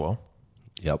cigars as well.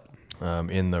 Yep.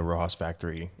 In the Rojas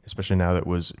factory, especially now that it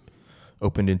was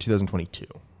Opened in 2022.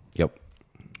 Yep.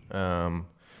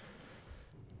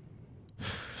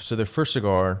 So their first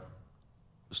cigar,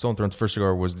 Stolen Throne's first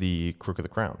cigar, was the Crook of the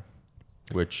Crown,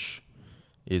 which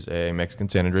is a Mexican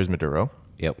San Andres Maduro.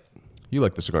 Yep. You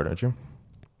like the cigar, don't you?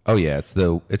 Oh yeah, it's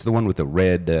the one with the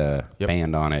red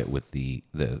band on it with the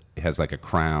it has like a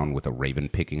crown with a raven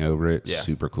picking over it. Yeah.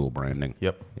 Super cool branding.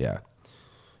 Yep. Yeah.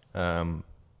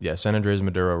 San Andres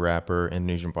Maduro wrapper,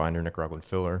 Indonesian binder, Nicaraguan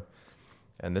filler.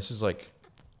 And this is like,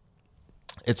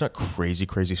 it's not crazy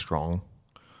strong.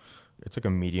 It's like a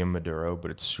medium Maduro,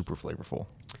 but it's super flavorful.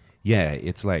 Yeah,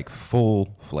 it's like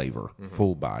full flavor,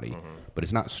 full body, but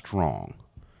it's not strong.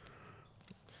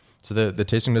 So the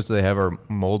tasting notes that they have are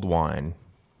mulled wine,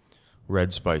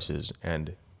 red spices,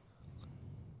 and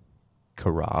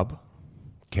carob.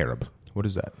 What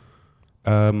is that?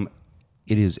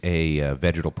 It is a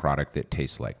vegetal product that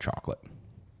tastes like chocolate.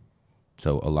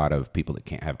 So a lot of people that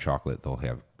can't have chocolate, they'll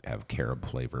have carob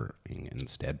flavoring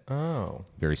instead. Oh.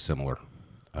 Very similar.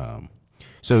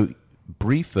 So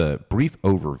brief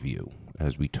overview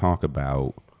as we talk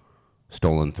about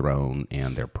Stolen Throne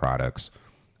and their products.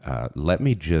 Let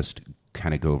me just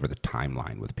kind of go over the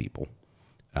timeline with people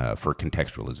for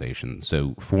contextualization.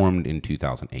 So formed in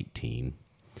 2018,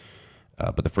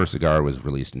 but the first cigar was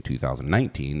released in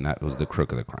 2019. That was the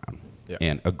Crook of the Crown. Yeah.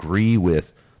 And agree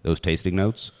with those tasting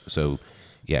notes. So,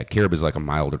 yeah, carob is like a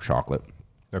milder chocolate.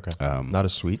 Okay. Not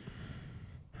as sweet?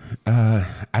 I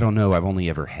don't know. I've only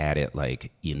ever had it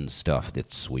like in stuff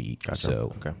that's sweet. Gotcha.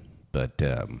 So, okay. But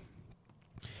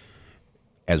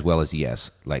as well as,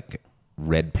 yes, like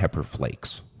red pepper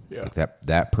flakes. Yeah. Like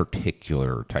that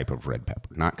particular type of red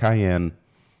pepper. Not cayenne,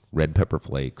 red pepper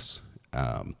flakes.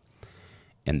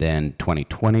 And then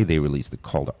 2020, they released the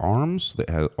Call to Arms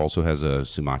that also has a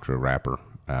Sumatra wrapper.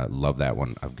 Love that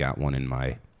one. I've got one in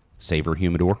my Savor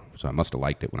humidor, so I must have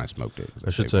liked it when I smoked it. I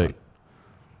should say,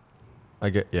 I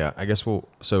guess we'll,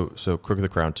 so Crook of the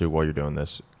Crown 2, while you're doing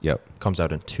this, Yep. comes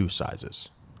out in two sizes.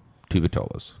 Two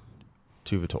Vitolas.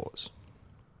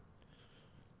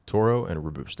 Toro and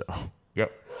Robusto.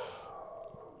 Yep.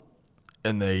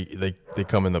 And they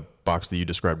come in the box that you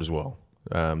described as well.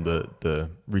 The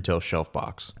retail shelf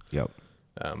box. Yep.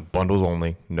 Bundles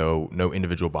only, no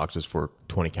individual boxes for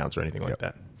 20 counts or anything like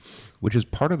that. Which is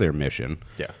part of their mission.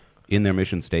 Yeah. In their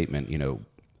mission statement,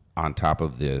 on top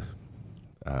of the,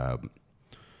 the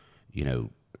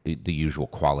usual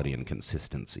quality and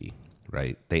consistency,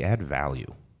 right? They add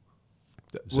value.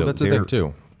 Well, that's the thing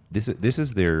too. This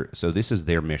is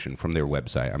their mission from their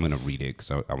website. I'm going to read it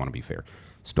because I want to be fair.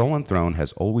 Stolen Throne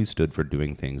has always stood for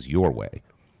doing things your way.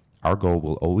 Our goal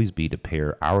will always be to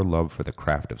pair our love for the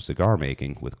craft of cigar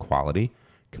making with quality,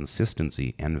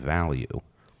 consistency, and value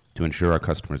to ensure our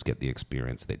customers get the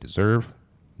experience they deserve,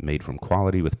 made from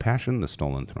quality with passion, the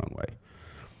Stolen Throne way.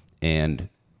 And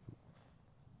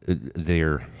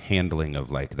their handling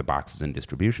of like the boxes and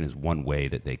distribution is one way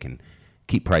that they can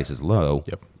keep prices low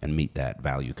and meet that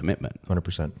value commitment.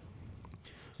 100%.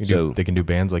 They can do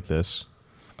bands like this.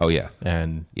 Oh yeah,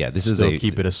 and this still is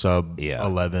keep it a sub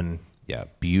 11. Yeah,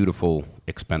 beautiful,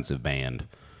 expensive band.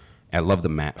 I love the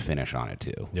matte finish on it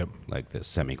too. Yep, like the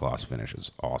semi-gloss finish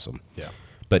is awesome. Yeah.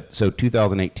 But so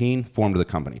 2018 formed the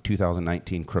company.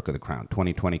 2019 Crook of the Crown.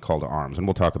 2020 Call to Arms, and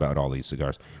we'll talk about all these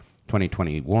cigars.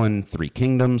 2021 Three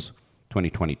Kingdoms.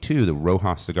 2022 the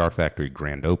Rojas Cigar Factory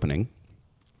grand opening.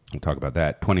 We'll talk about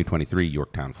that. 2023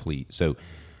 Yorktown Fleet. So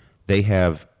they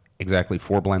have exactly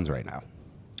 4 blends right now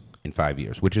in 5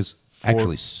 years, which is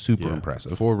actually super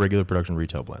impressive. 4 regular production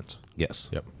retail blends. Yes.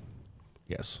 Yep.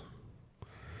 Yes.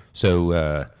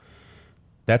 So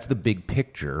that's the big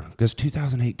picture, because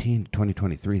 2018 to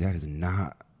 2023, that is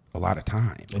not a lot of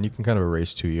time. And you can kind of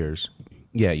erase 2 years.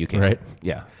 Yeah, you can. Right?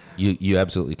 Yeah, you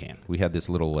absolutely can. We had this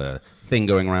little thing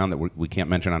going around that we can't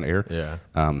mention on air. Yeah.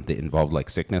 That involved like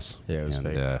sickness. Yeah, it was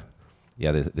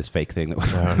fake. This fake thing.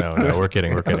 No, we're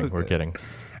kidding. We're kidding.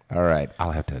 All right,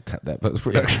 I'll have to cut that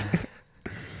post-production.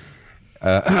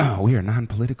 We are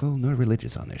non-political nor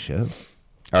religious on this show.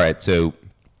 All right, so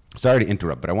sorry to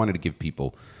interrupt, but I wanted to give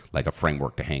people like a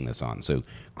framework to hang this on. So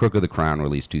Crook of the Crown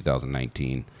released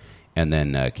 2019, and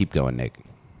then keep going, Nick.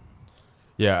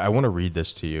 Yeah, I want to read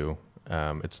this to you.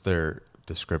 It's their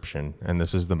description, and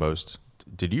this is the most...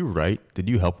 Did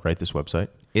you help write this website?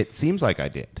 It seems like I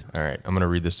did. All right, I'm going to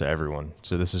read this to everyone.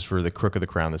 So this is for the Crook of the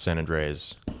Crown, the San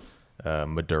Andres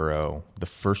Maduro, the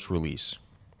first release.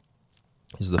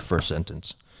 This is the first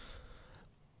sentence.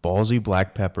 Ballsy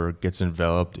black pepper gets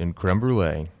enveloped in creme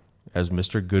brulee as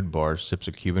Mr. Goodbar sips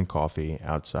a Cuban coffee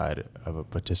outside of a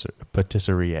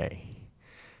patisserie.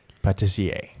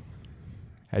 Patissier.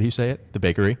 How do you say it? The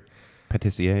bakery?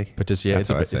 Patissier. Patissier.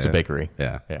 It's a bakery.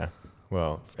 Yeah. Yeah.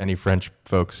 Well, if any French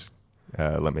folks,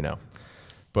 let me know.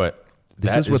 But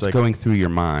this is what's going through your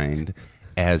mind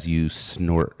as you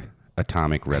snort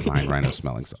atomic red line rhino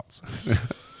smelling salts.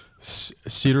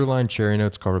 Cedar line cherry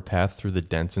notes carve a path through the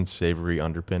dense and savory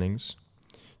underpinnings.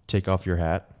 Take off your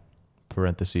hat,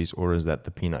 parentheses, or is that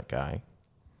the peanut guy?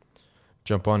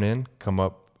 Jump on in, come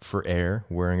up for air,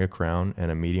 wearing a crown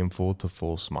and a medium full to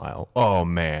full smile. Oh,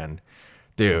 man.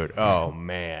 Dude, oh,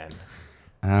 man.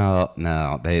 Oh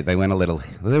no, they went a little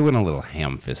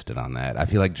ham-fisted on that. I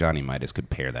feel like Johnny Midas could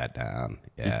pare that down.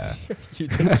 Yeah, you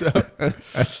think so?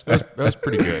 that was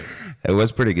pretty good. It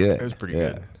was pretty good. It was pretty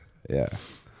good. Yeah.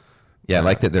 I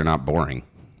like that they're not boring,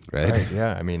 right?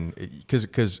 Yeah, I mean,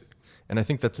 because, and I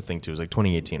think that's the thing too. Is like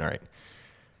 2018. All right,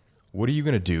 what are you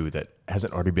gonna do that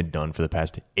hasn't already been done for the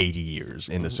past 80 years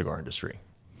in the cigar industry?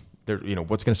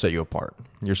 What's gonna set you apart?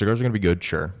 Your cigars are gonna be good,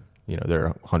 sure. There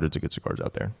are hundreds of good cigars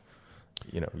out there.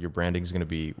 Your branding is going to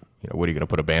be, what are you going to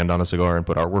put a band on a cigar and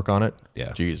put artwork on it?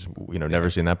 Yeah. Geez, never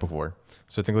seen that before.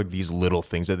 So I think like these little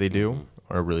things that they do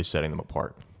are really setting them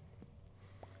apart.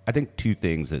 I think two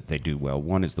things that they do well.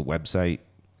 One is the website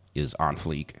is on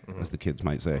fleek, as the kids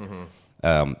might say.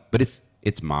 But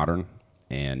it's modern,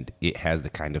 and it has the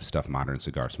kind of stuff modern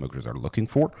cigar smokers are looking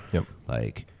for. Yep.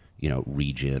 Like,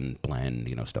 region,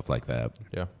 blend, stuff like that.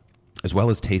 Yeah. As well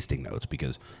as tasting notes,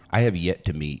 because I have yet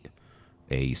to meet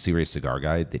a serious cigar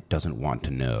guy that doesn't want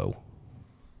to know,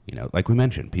 like we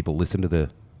mentioned, people listen to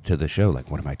the show,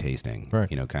 like, what am I tasting? Right.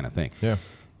 Kind of thing. Yeah.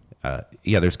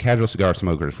 There's casual cigar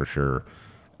smokers for sure.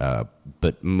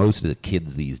 But most of the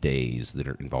kids these days that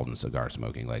are involved in cigar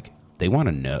smoking, like, they want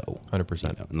to know.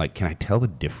 100%. And like, can I tell the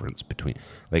difference between,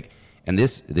 like, and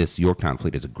this Yorktown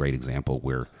Fleet is a great example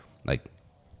where, like,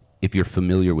 if you're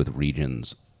familiar with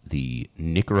regions, the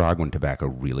Nicaraguan tobacco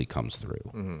really comes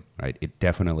through, right? It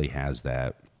definitely has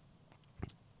that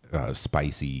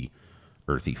spicy,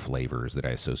 earthy flavors that I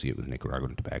associate with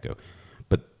Nicaraguan tobacco.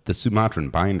 But the Sumatran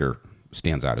binder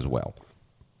stands out as well.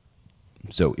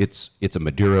 So it's a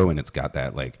Maduro, and it's got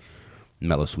that, like,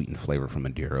 mellow sweetened flavor from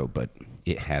Maduro, but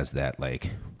it has that,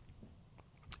 like,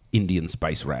 Indian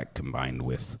spice rack combined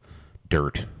with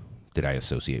dirt that I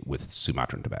associate with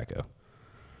Sumatran tobacco.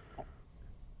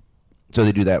 So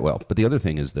they do that well. But the other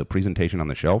thing is the presentation on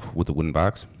the shelf with the wooden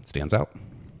box stands out.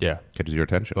 Yeah. Catches your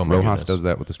attention. Oh, my Rojas goodness. does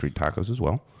that with the street tacos as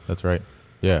well. That's right.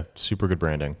 Yeah. Super good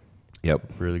branding.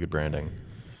 Yep. Really good branding.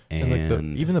 And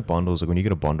like even the bundles, like when you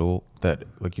get a bundle that,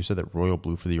 like you said, that royal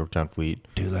blue for the Yorktown Fleet.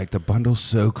 Dude, like the bundle's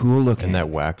so cool looking. And that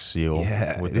wax seal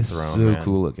with the throne. So man.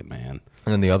 cool looking, man.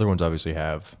 And then the other ones obviously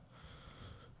have,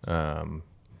 I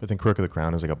think Crook of the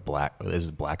Crown is like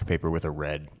black paper with a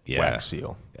red wax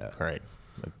seal. Yeah. All right.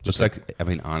 Just like, I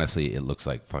mean, honestly, it looks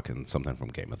like fucking something from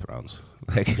Game of Thrones.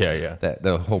 Like, yeah.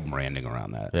 The whole branding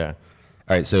around that. Yeah.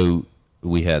 All right, so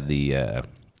we had the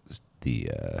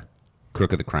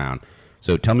Crook of the Crown.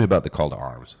 So tell me about the call to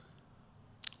arms.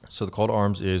 So the call to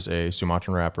arms is a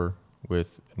Sumatran wrapper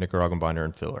with Nicaraguan binder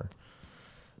and filler.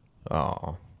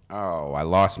 Oh, I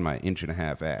lost my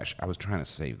 1.5-inch ash. I was trying to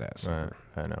save that.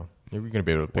 I know. You're going to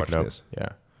be able to pick it up. This. Yeah.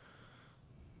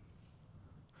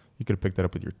 You could have picked that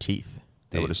up with your teeth.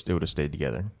 It would have stayed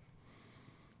together.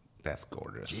 That's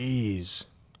gorgeous. Jeez.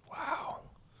 Wow.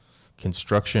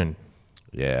 Construction.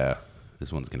 Yeah.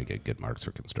 This one's going to get good marks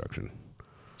for construction.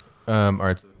 All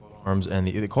right. So the call to arms and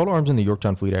the call to arms and the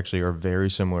Yorktown Fleet actually are very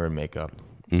similar in makeup.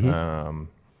 Mm-hmm.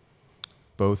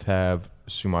 Both have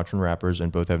Sumatran wrappers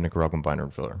and both have Nicaraguan binder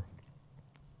and filler.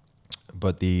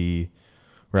 But the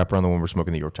wrapper on the one we're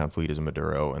smoking, the Yorktown Fleet, is a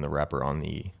Maduro, and the wrapper on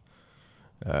the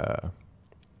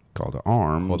Call to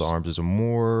arms is a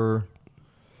more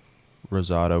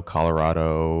Rosado,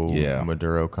 Colorado, Yeah.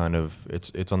 Maduro kind of.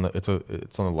 It's on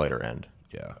the lighter end.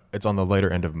 Yeah. It's on the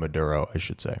lighter end of Maduro, I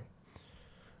should say.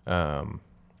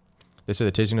 They say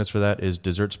the tasting notes for that is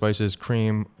dessert spices,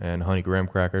 cream, and honey graham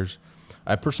crackers.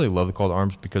 I personally love the Call to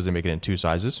Arms because they make it in two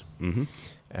sizes,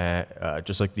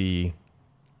 just like the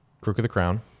Crook of the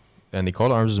Crown. And the Call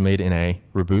to Arms is made in a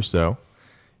Robusto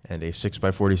and a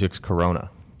 6x46 Corona.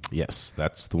 Yes,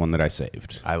 that's the one that I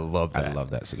saved. I love that. I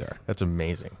love that cigar. That's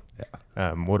amazing.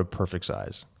 Yeah. What a perfect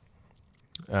size.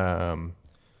 I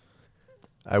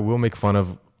will make fun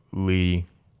of Lee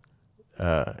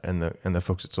and the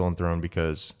folks at Stolen Throne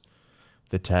because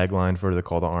the tagline for the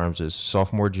Call to Arms is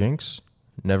 "Sophomore Jinx,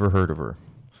 never heard of her.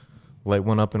 Light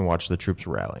one up and watch the troops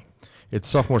rally." It's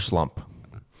Sophomore Slump.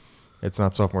 It's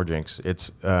not Sophomore Jinx.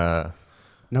 It's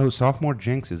No, Sophomore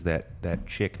Jinx is that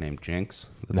chick named Jinx.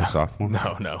 That's a sophomore.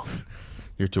 No.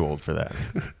 You're too old for that.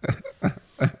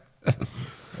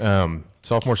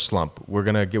 Sophomore Slump. We're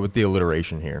gonna get with the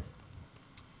alliteration here.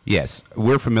 Yes,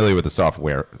 we're familiar with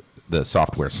the The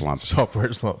software slump.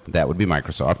 Software slump. That would be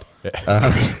Microsoft.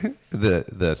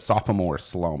 The sophomore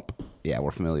slump. Yeah,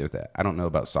 we're familiar with that. I don't know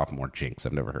about sophomore jinx.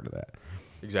 I've never heard of that.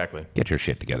 Exactly. Get your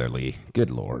shit together, Lee. Good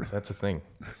Lord. That's a thing.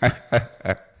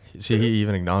 See, he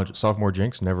even acknowledged it. Sophomore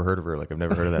jinx. Never heard of her. Like, I've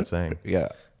never heard of that saying. Yeah.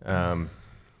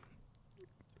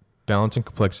 Balance and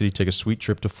complexity. Take a sweet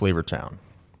trip to Flavor Town.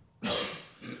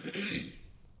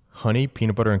 Honey,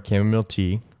 peanut butter, and chamomile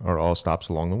tea are all stops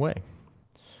along the way.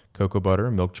 Cocoa butter,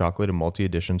 milk chocolate, and malty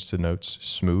additions to notes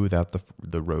smooth out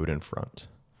the road in front.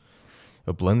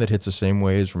 A blend that hits the same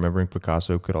way as remembering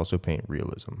Picasso could also paint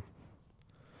realism.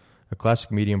 A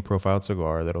classic medium profiled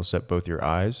cigar that'll set both your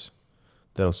eyes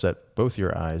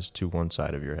to one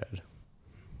side of your head.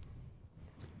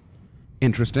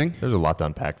 Interesting. There's a lot to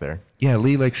unpack there. Yeah,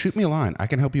 Lee, like, shoot me a line. I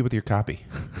can help you with your copy.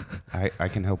 I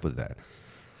can help with that.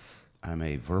 I'm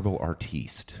a verbal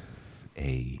artiste,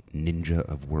 a ninja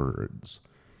of words,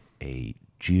 a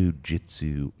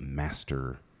jiu-jitsu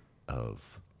master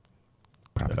of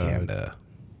propaganda.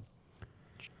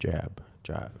 Jab.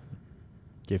 The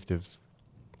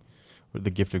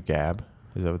gift of gab.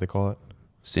 Is that what they call it?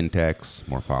 Syntax,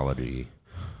 morphology.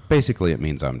 Basically, it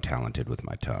means I'm talented with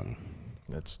my tongue.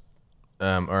 That's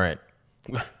all right.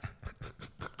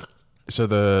 So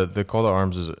the Call to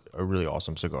Arms is a really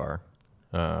awesome cigar.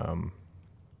 Obviously,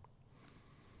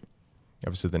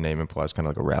 the name implies kind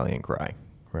of like a rallying cry,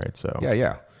 right? So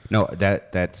Yeah. No,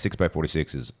 that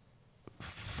 6x46 is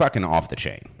fucking off the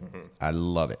chain. Mm-hmm. I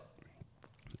love it,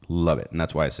 and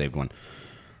that's why I saved one.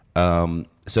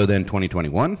 So then,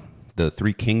 2021, the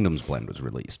Three Kingdoms blend was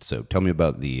released. So tell me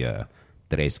about the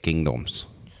Tres Kingdoms.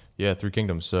 Yeah, Three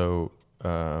Kingdoms. So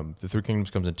the Three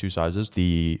Kingdoms comes in two sizes.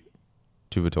 The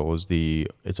two vitolas.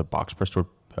 It's a box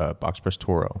press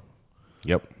Toro.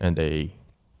 Yep. And a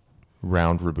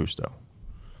round Robusto.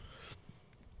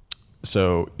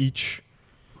 So each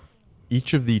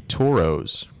of the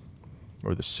Toros,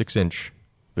 or the 6-inch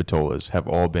vitolas, have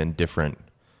all been different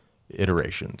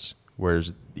iterations,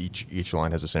 whereas each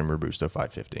line has the same Robusto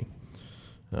 550.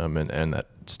 And that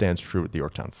stands true with the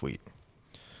Yorktown Fleet.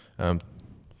 They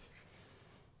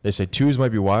say 2s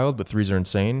might be wild, but 3s are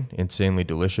insanely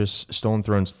delicious. Stolen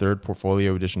Throne's third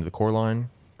portfolio addition to the core line,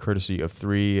 courtesy of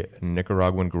 3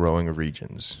 Nicaraguan growing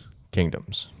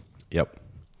kingdoms. Yep.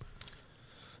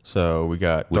 So we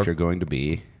got... Which are going to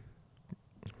be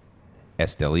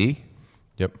Esteli,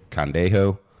 yep,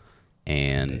 Condejo,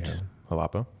 and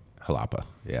Jalapa.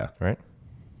 Yeah. Right?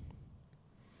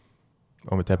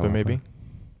 Ometepe, maybe?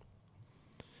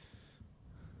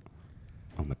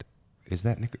 Is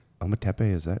that Ometepe?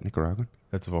 Is that Nicaraguan?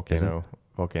 That's a volcano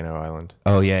island.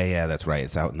 Oh, yeah, that's right.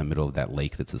 It's out in the middle of that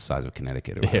lake that's the size of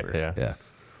Connecticut or whatever.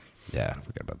 Yeah, I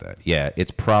forgot about that. Yeah,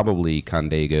 it's probably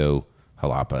Condego,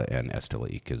 Jalapa, and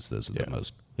Esteli, because those are the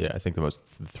most... Yeah, I think the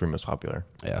 3 most popular.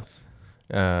 Yeah.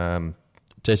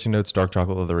 Tasting notes, dark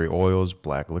chocolate, leathery oils,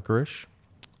 black licorice.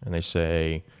 And they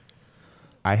say...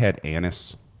 I had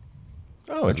anise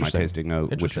as my tasting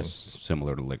note, which Interesting. is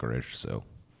similar to licorice, so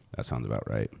that sounds about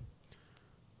right.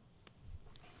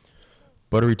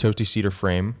 Buttery, toasty cedar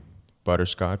frame,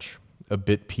 butterscotch, a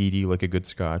bit peaty like a good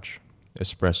scotch,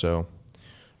 espresso,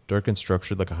 dark and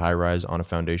structured like a high-rise on a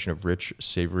foundation of rich,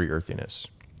 savory earthiness.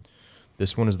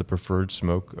 This one is the preferred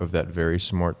smoke of that very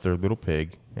smart third little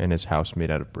pig and his house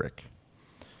made out of brick.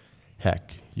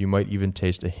 Heck, you might even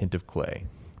taste a hint of clay.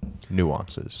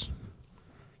 Nuances.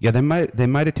 Yeah, they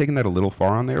might have taken that a little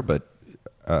far on there, but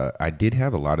I did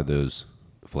have a lot of those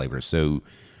flavors. So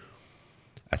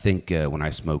I think when I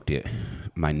smoked it,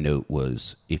 my note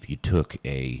was if you took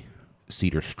a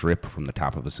cedar strip from the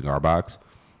top of a cigar box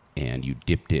and you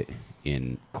dipped it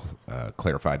in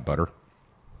clarified butter.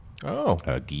 Oh.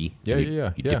 Ghee.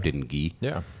 Yeah. You dipped it in ghee.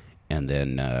 Yeah. And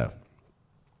then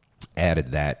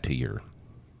added that to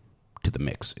the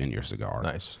mix in your cigar.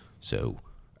 Nice. So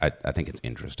I think it's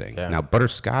interesting. Yeah. Now,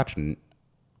 butterscotch,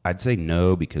 I'd say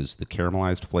no, because the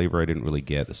caramelized flavor I didn't really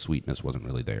get. The sweetness wasn't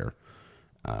really there.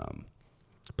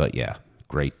 But yeah,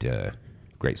 great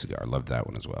cigar. Loved that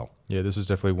one as well. Yeah, this is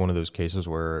definitely one of those cases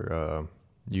where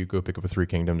you go pick up a Three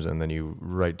Kingdoms and then you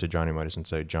write to Johnny Midas and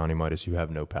say, Johnny Midas, you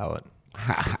have no palate.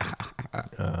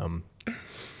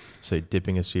 Say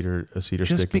dipping a cedar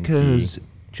stick in ghee.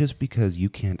 Just because you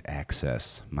can't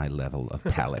access my level of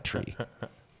palatry.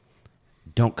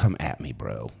 Don't come at me,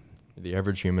 bro. The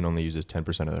average human only uses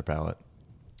 10% of their palate.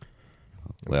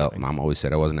 Well, Mom always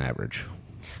said I wasn't average.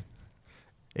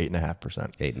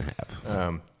 8.5%.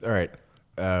 8.5. All right.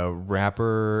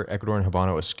 Wrapper, Ecuadorian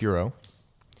Habano Oscuro.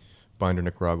 Binder,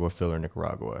 Nicaragua. Filler,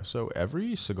 Nicaragua. So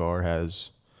every cigar has...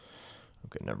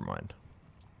 Okay, never mind.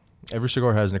 Every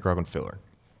cigar has Nicaraguan filler.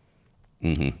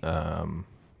 Mm-hmm.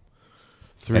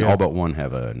 And all but one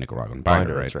have a Nicaraguan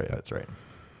binder, right? That's right.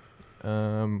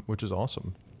 Which is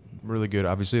awesome. Really good.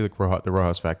 Obviously, the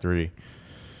Rojas factory,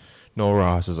 Noel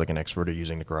Rojas is like an expert at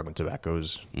using Nicaraguan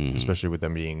tobaccos, especially with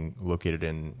them being located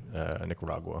in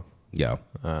Nicaragua. Yeah.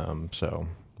 So.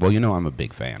 Well, I'm a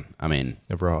big fan. I mean,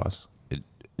 of Rojas.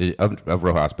 Of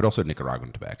Rojas, but also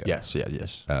Nicaraguan tobacco. Yes.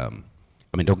 I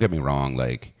mean, don't get me wrong.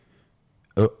 Like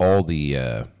all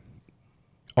the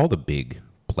big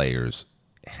players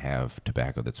have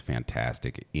tobacco that's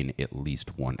fantastic in at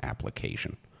least one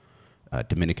application.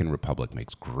 Dominican Republic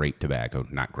makes great tobacco,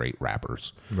 not great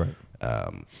wrappers. Right.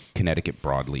 Connecticut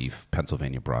broadleaf,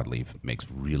 Pennsylvania broadleaf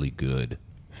makes really good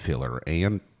filler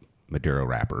and Maduro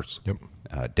wrappers.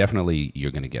 Yep. Definitely,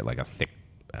 you're going to get like a thick,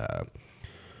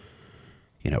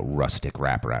 rustic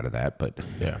wrapper out of that. But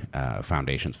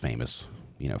Foundation's famous,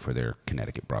 for their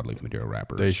Connecticut broadleaf Maduro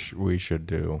wrappers. We should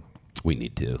do. We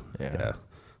need to. Yeah.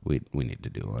 We need to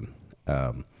do one.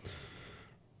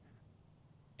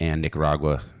 And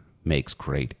Nicaragua makes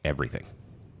great everything.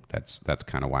 That's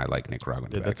kind of why I like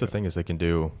Nicaraguan tobacco. That's the thing is they can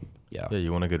do. Yeah.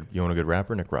 You want a good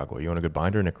wrapper, Nicaragua. You want a good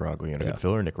binder, Nicaragua. You want a good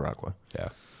filler, Nicaragua. Yeah.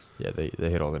 Yeah, they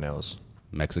hit all the nails.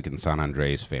 Mexican San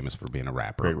Andres famous for being a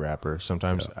wrapper. Great wrapper.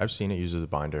 Sometimes I've seen it used as a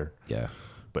binder. Yeah.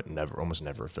 But almost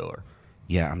never a filler.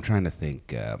 Yeah, I'm trying to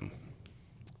think.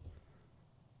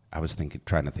 I was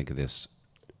trying to think of this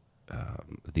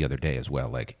the other day as well.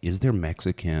 Like, is there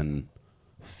Mexican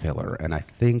filler? And I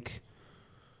think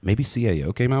maybe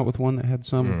CAO came out with one that had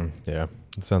some. Yeah,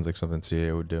 it sounds like something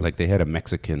CAO would do. Like they had a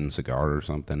Mexican cigar or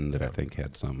something that I think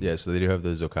had some. Yeah, so they do have the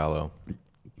Zocalo,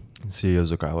 CAO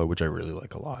Zocalo, which I really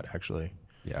like a lot, actually.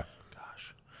 Yeah.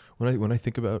 Gosh, when I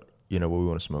think about what we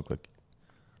want to smoke, like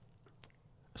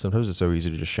sometimes it's so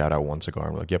easy to just shout out one cigar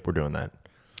and we're like, yep, we're doing that.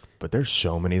 But there's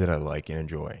so many that I like and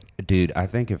enjoy. Dude, I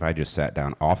think if I just sat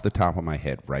down off the top of my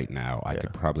head right now, I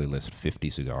could probably list 50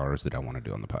 cigars that I want to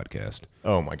do on the podcast.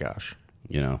 Oh, my gosh.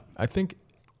 I think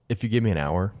if you give me an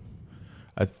hour,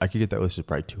 I could get that listed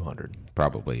probably 200.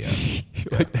 Probably, yeah.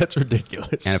 Like, that's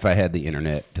ridiculous. And if I had the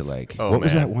internet to what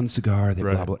was that one cigar that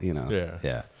blah, blah,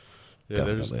 Yeah. Yeah,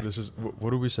 what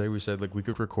did we say? We said like we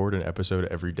could record an episode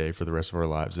every day for the rest of our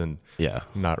lives and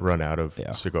not run out of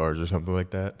cigars or something like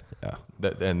that. Yeah.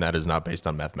 And that is not based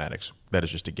on mathematics. That is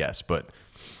just a guess, but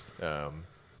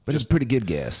it's a pretty good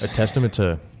guess. A testament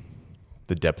to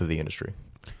the depth of the industry.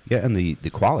 Yeah, and the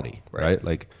quality, right?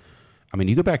 Like, I mean,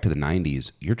 you go back to the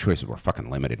 90s, your choices were fucking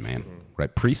limited, man.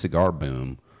 Right? Pre-cigar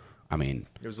boom, I mean,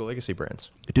 it was the legacy brands.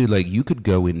 Dude, like you could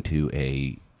go into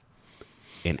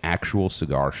an actual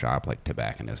cigar shop like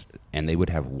Tobacconist, and they would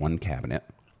have one cabinet,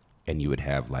 and you would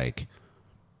have like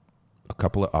a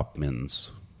couple of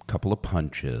Upmans, a couple of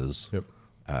Punches,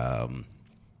 a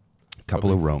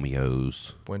couple of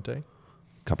Romeos, Fuente, a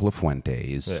couple of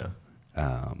Fuentes. Yeah.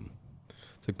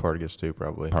 It's like Partagas too,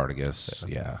 probably. Partagas,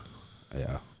 yeah.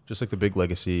 Just like the big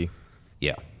legacy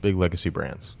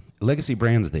brands. Legacy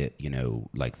brands that,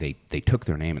 like they took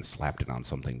their name and slapped it on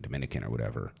something Dominican or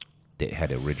whatever. That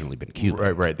had originally been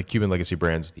Cuban. Right. The Cuban legacy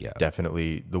brands,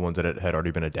 definitely the ones that had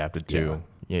already been adapted to,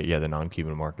 the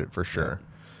non-Cuban market for sure. Yeah.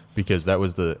 Because that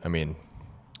was I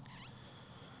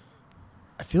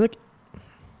feel like,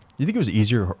 you think it was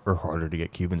easier or harder to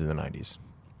get Cubans in the 90s?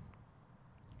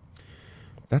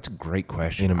 That's a great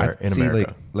question. In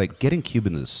America. Like getting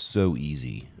Cubans is so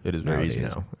easy. It is very easy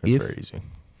now. It's very easy.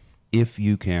 If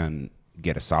you can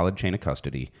get a solid chain of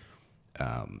custody,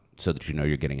 so that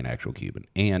you're getting an actual Cuban,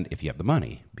 and if you have the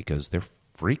money, because they're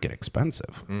freaking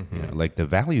expensive. Like the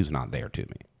value's not there to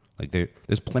me. Like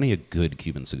there's plenty of good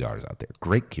Cuban cigars out there,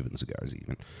 great Cuban cigars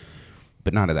even,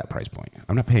 but not at that price point.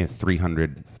 I'm not paying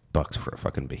 $300 for a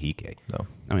fucking Bahique. No,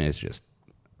 I mean it's just,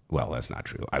 well, that's not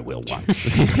true. I will once.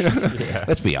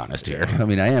 Let's be honest here. I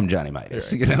mean I am Johnny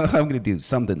Midas. Right. I'm going to do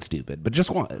something stupid, but just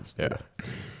once. Yeah.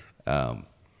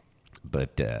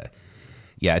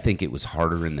 Yeah, I think it was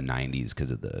harder in the 90s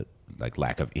because of the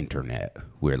lack of internet.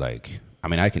 Where I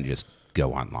can just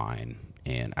go online,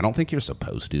 and I don't think you're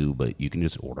supposed to, but you can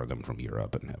just order them from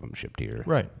Europe and have them shipped here.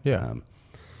 Right. Yeah.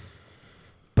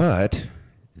 But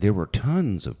there were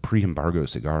tons of pre-embargo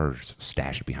cigars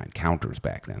stashed behind counters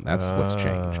back then. That's what's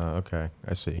changed. Okay,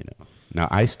 I see. Now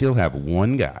I still have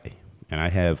one guy, and I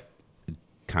have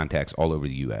contacts all over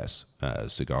the U.S.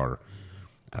 Cigar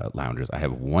lounges. I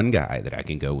have one guy that I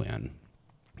can go in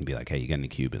and be like, hey, you got any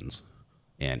Cubans?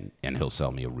 And he'll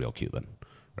sell me a real Cuban,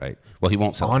 right? Well, he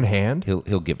won't sell on it. hand. He'll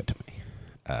give it to me,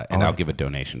 and I'll give a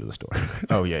donation to the store.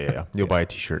 Oh yeah. You'll buy a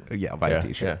T-shirt. Yeah, I'll buy a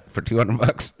T-shirt for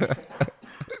 $200.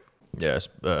 Yes,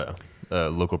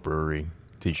 local brewery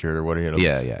T-shirt or whatever.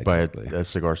 Yeah. Buy a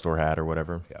cigar store hat or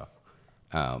whatever.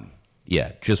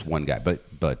 Yeah, just one guy.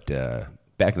 But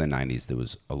back in the 90s, there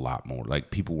was a lot more.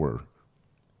 Like, people were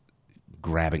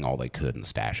grabbing all they could and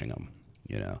stashing them,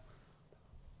 you know.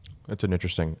 That's an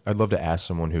interesting. I'd love to ask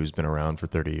someone who's been around for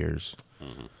 30 years,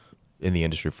 in the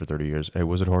industry for 30 years, hey,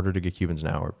 was it harder to get Cubans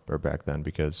now or back then?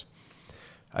 Because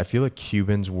I feel like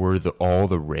Cubans were all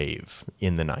the rave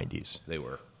in the 90s. They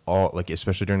were. All, like,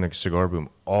 especially during the cigar boom,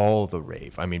 all the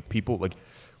rave. I mean, people, like,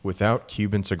 without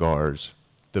Cuban cigars,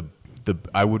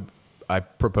 I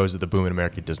propose that the boom in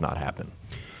America does not happen.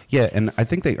 Yeah, and I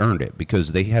think they earned it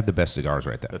because they had the best cigars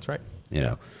right there. That's right. You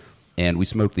know, and we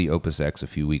smoked the Opus X a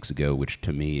few weeks ago, which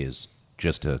to me is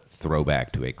just a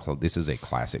throwback to this is a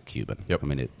classic Cuban. Yep. I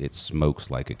mean, it smokes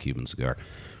like a Cuban cigar,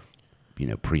 you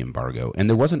know, pre-embargo. And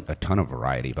there wasn't a ton of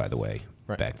variety, by the way,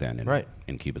 back then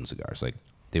in Cuban cigars. Like,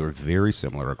 they were very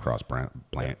similar across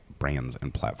brands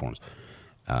and platforms.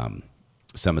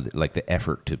 Some of the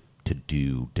effort to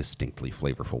do distinctly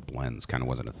flavorful blends kind of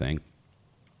wasn't a thing.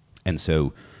 And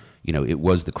so, you know, it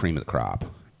was the cream of the crop.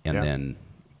 And then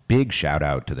big shout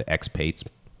out to the expates,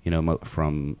 you know,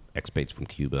 from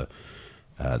Cuba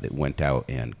that went out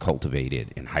and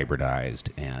cultivated and hybridized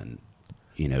and,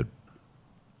 you know,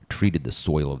 treated the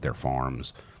soil of their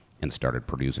farms and started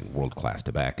producing world-class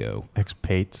tobacco.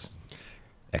 Expats.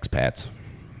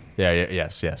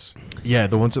 Yes. Yeah,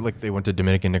 the ones that, like, they went to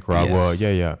Dominican, Nicaragua.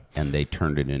 Yes. Yeah. And they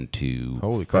turned it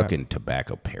into fucking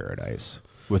tobacco paradise.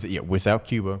 Without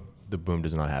Cuba, the boom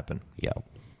does not happen. Yeah.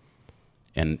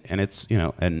 And it's, you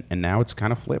know, and now it's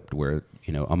kind of flipped where,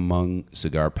 you know, among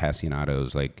cigar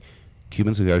apasionados, like,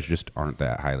 Cuban cigars just aren't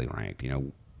that highly ranked. You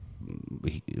know,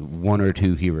 one or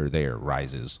two here or there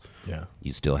rises. Yeah.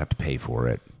 You still have to pay for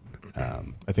it.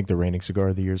 I think the reigning cigar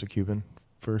of the year is a Cuban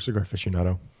for cigar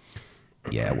aficionado.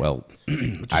 Yeah, well,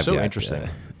 which is interesting.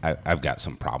 I've got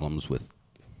some problems with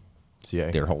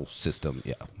their whole system.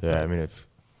 Yeah. Yeah, I mean, if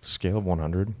scale of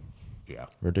 100. Yeah.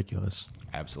 Ridiculous.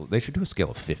 Absolutely. They should do a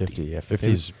scale of 50. 50, yeah.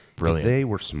 50 is brilliant. If they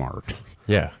were smart.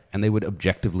 Yeah. And they would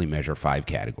objectively measure 5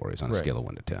 categories on a scale of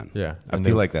 1 to 10. Yeah. I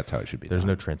feel like that's how it should be There's done.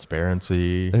 no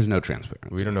transparency. There's no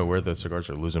transparency. We don't know where the cigars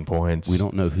are losing points. We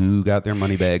don't know who got their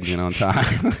money bags in on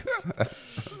time.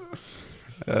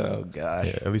 Oh, gosh.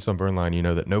 Yeah, at least on Burnline, you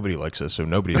know that nobody likes us, so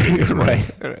nobody's going to get money.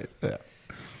 Right.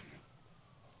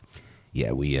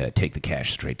 Yeah, we take the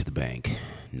cash straight to the bank.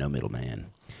 No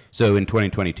middleman. So in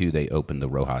 2022, they opened the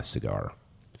Rojas Cigar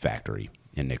Factory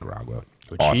in Nicaragua.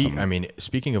 Which awesome.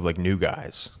 Speaking of, like, new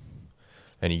guys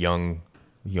and young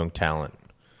talent,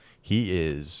 he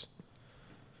is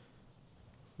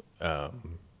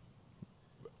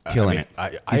killing it.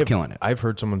 He's killing it. I've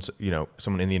heard someone in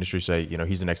the industry say, you know,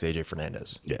 he's the next AJ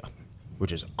Fernandez. Yeah,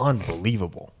 which is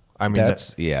unbelievable. I mean,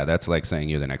 that's like saying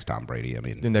you're the next Tom Brady. I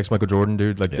mean, the next Michael Jordan,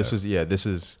 dude. Like, this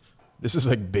is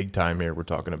like big time here we're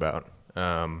talking about.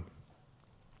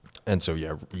 And so,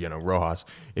 yeah, you know, Rojas,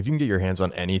 if you can get your hands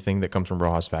on anything that comes from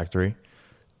Rojas Factory,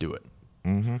 do it.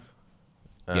 Mm-hmm.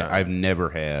 Yeah, I've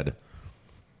never had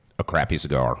a crappy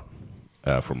cigar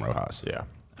from Rojas. Yeah.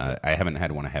 I haven't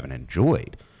had one I haven't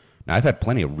enjoyed. Now, I've had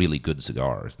plenty of really good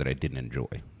cigars that I didn't enjoy.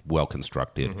 Well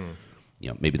constructed. Mm-hmm. You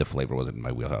know, maybe the flavor wasn't in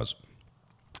my wheelhouse.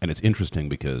 And it's interesting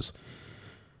because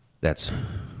that's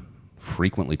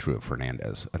frequently true of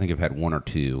Fernandez. I think I've had one or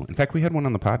two. In fact, we had one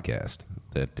on the podcast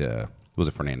that was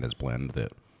a Fernandez blend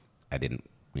that I didn't,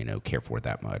 you know, care for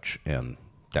that much. And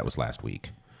that was last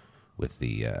week with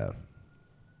the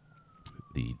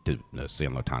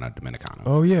San Lotano Dominicano.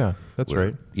 Oh, yeah. That's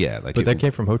right. Yeah. But that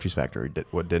came from Hochi's factory,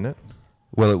 didn't it?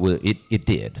 Well, it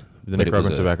did. The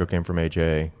Nicaraguan tobacco came from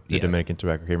AJ. The Dominican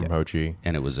tobacco came from Hochi.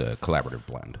 And it was a collaborative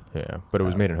blend. Yeah. But it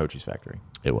was made in Hochi's factory.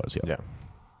 It was, yeah. Yeah.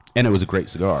 And it was a great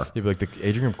cigar. Yeah, but like the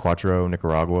Adrian Cuatro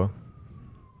Nicaragua.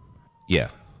 Yeah.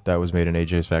 That was made in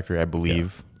AJ's factory, I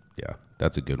believe. Yeah.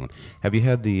 That's a good one. Have you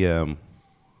had the,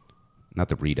 not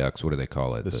the Redux, what do they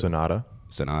call it? The Sonata.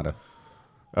 Sonata.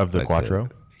 Of the like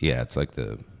Cuatro? Yeah, it's like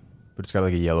the... But it's got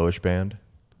like a yellowish band.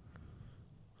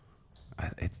 I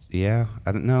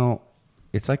don't know.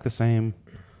 It's like the same...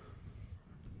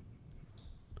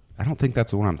 I don't think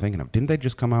that's the one I'm thinking of. Didn't they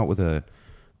just come out with a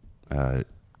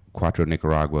Cuatro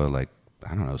Nicaragua, like,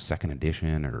 I don't know, second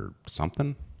edition or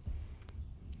something?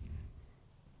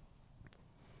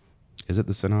 Is it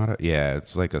the Sonata? Yeah,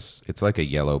 it's like a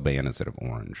yellow band instead of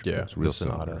orange. Yeah, it's real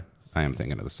Sonata. Similar. I am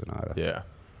thinking of the Sonata. Yeah.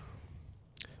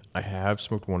 I have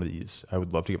smoked one of these. I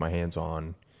would love to get my hands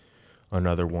on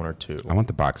another one or two. I want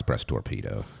the box press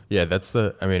torpedo. Yeah, if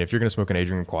you're going to smoke an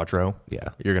Adrian Cuatro, yeah,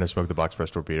 you're going to smoke the box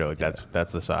press torpedo. Like, that's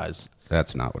the size.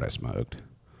 That's not what I smoked.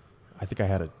 I think I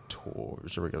had it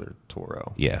was a regular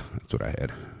Toro. Yeah, that's what I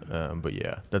had. But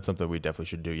yeah, that's something we definitely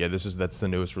should do. Yeah, that's the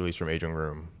newest release from Aging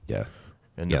Room. Yeah.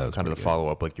 And Yeah, the, that's kind of the pretty good.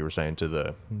 follow-up, like you were saying, to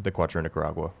the Cuatro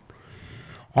Nicaragua.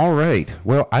 All right.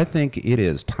 Well, I think it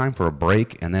is time for a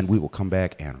break, and then we will come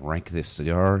back and rank this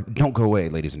cigar. Don't go away,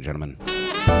 ladies and gentlemen.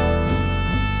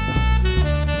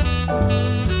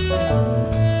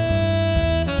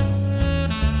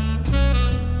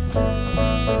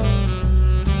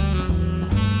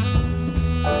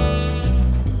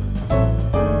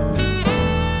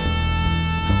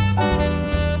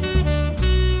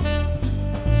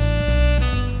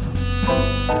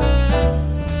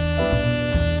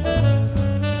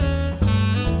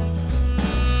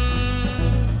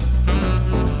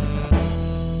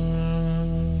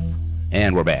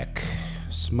 And we're back,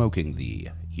 smoking the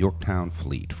Yorktown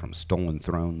Fleet from Stolen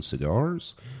Throne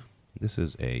Cigars. This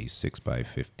is a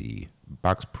 6x50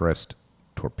 box-pressed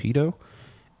torpedo,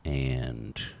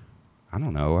 and I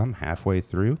don't know, I'm halfway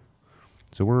through.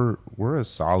 So we're a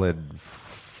solid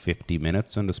 50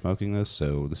 minutes into smoking this,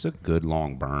 so this is a good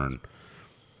long burn.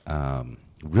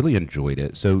 Really enjoyed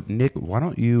it. So, Nick, why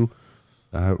don't you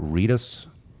read us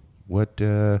what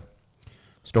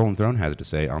Stolen Throne has to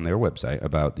say on their website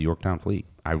about the Yorktown Fleet.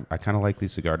 I kind of like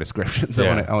these cigar descriptions.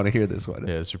 Yeah. I want to hear this one.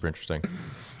 Yeah, it's super interesting.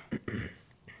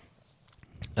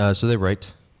 So they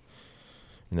write,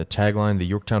 in the tagline, the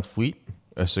Yorktown Fleet,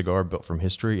 a cigar built from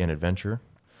history and adventure,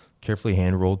 carefully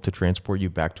hand-rolled to transport you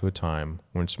back to a time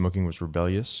when smoking was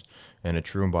rebellious and a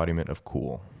true embodiment of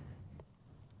cool.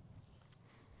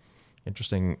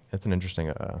 Interesting. That's an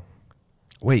interesting...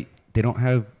 Wait, they don't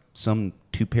have some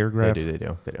two-paragraph? They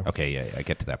do. Okay, yeah, I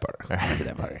get to that part. I get to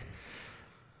that part.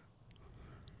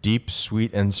 Deep,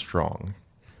 sweet, and strong.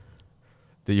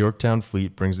 The Yorktown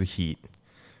Fleet brings the heat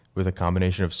with a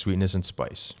combination of sweetness and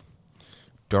spice.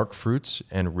 Dark fruits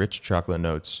and rich chocolate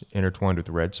notes intertwined with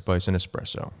red spice and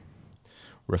espresso.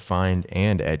 Refined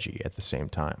and edgy at the same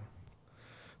time.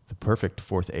 The perfect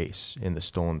fourth ace in the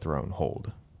Stolen Throne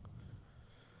hold.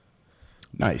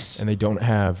 Nice. And they don't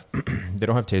have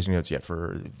tasting notes yet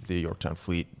for the Yorktown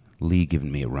Fleet. Lee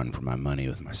giving me a run for my money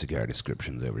with my cigar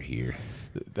descriptions over here.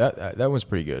 That one's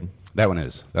pretty good. That one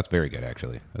is. That's very good,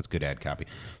 actually. That's good ad copy.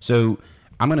 So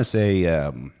I'm going to say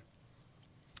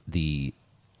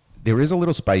there is a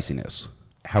little spiciness.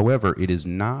 However, it is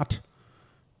not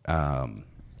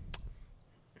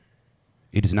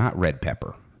red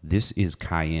pepper. This is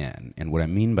cayenne. And what I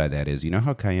mean by that is, you know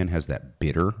how cayenne has that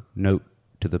bitter note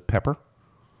to the pepper?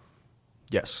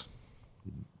 Yes.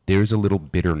 There's a little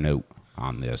bitter note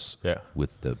on this, Yeah.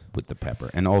 with the pepper,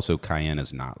 and also cayenne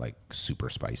is not like super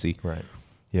spicy. Right.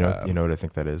 You know what I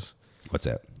think that is? What's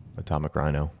that? Atomic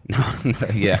Rhino.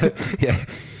 yeah.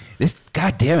 This,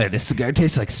 God damn it, this cigar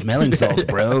tastes like smelling salts,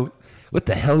 bro. What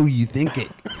the hell were you thinking?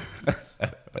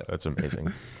 That's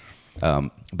amazing.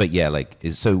 But yeah,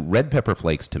 so red pepper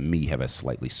flakes to me have a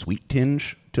slightly sweet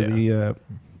tinge to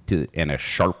and a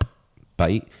sharp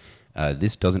bite.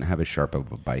 This doesn't have as sharp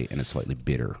of a bite, and it's slightly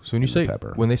bitter. So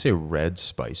when they say red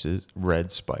spice,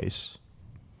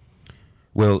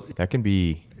 well, that can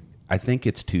be. I think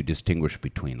it's to distinguish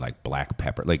between like black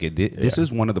pepper. This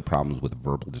is one of the problems with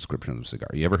verbal descriptions of cigar.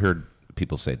 You ever heard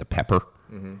people say the pepper?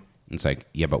 Mm-hmm. It's like,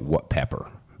 yeah, but what pepper?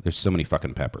 There's so many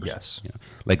fucking peppers. Yes. You know?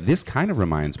 Like this kind of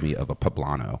reminds me of a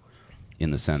poblano,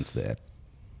 in the sense that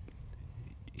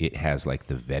it has like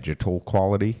the vegetal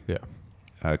quality. Yeah.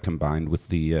 Combined with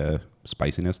the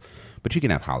spiciness. But you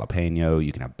can have jalapeno,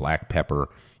 you can have black pepper,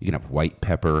 you can have white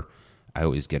pepper. I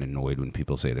always get annoyed when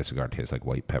people say their cigar tastes like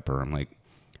white pepper. I'm like,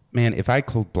 man, if I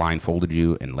blindfolded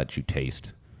you and let you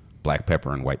taste black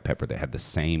pepper and white pepper that had the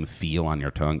same feel on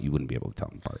your tongue, you wouldn't be able to tell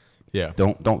them apart. Yeah.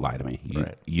 Don't lie to me.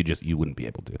 You wouldn't be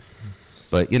able to.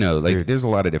 But, Dude, there's a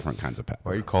lot of different kinds of pepper.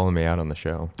 Why are you calling me out on the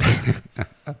show?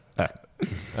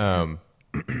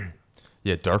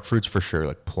 Yeah, dark fruits for sure,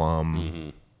 like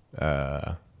plum,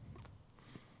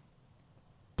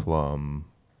 plum.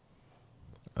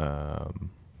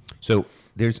 So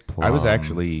there's. Plum. I was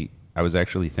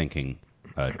actually thinking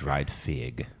dried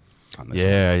fig on this.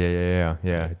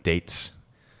 Yeah. Dates.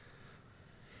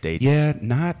 Yeah,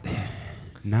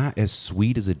 not as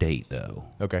sweet as a date though.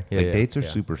 Okay. Dates are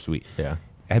super sweet. Yeah.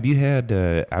 Have you had?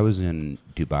 I was in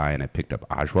Dubai and I picked up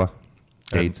ajwa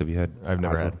dates. Have you had? I've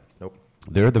never ajwa? had. Nope.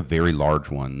 They're the very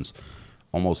large ones,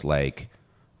 almost like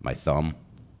my thumb.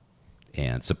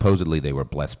 And supposedly they were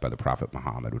blessed by the Prophet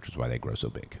Muhammad, which is why they grow so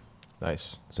big.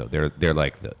 Nice. So they're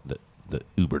like the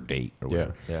uber date or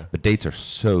whatever. Yeah. The dates are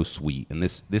so sweet, and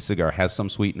this cigar has some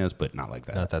sweetness, but not like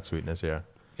that. Not that sweetness. Yeah.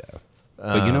 Yeah.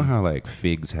 But you know how like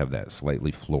figs have that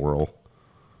slightly floral.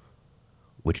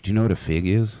 Which, do you know what a fig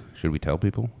is? Should we tell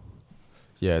people?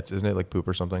 Yeah. Isn't it like poop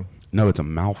or something? No, it's a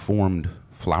malformed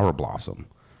flower blossom.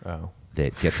 Oh.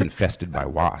 that gets infested by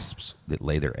wasps that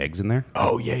lay their eggs in there.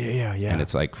 Oh, yeah. And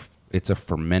it's a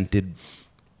fermented,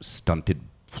 stunted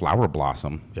flower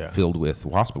blossom filled with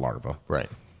wasp larvae. Right.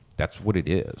 That's what it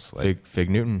is. Like, Fig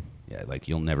Newton. Yeah, like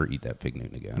you'll never eat that fig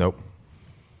Newton again. Nope.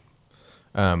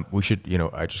 We should,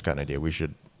 I just got an idea. We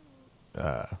should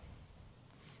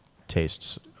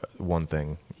taste one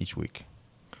thing each week.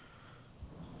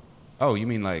 Oh, you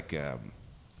mean like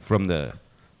from the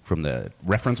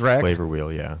reference rack? Flavor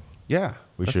wheel, yeah. Yeah,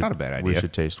 that's not a bad idea. We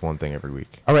should taste one thing every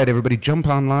week. All right, everybody, jump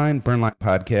online,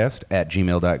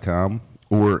 burnlinepodcast@gmail.com,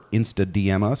 or Insta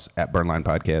DM us at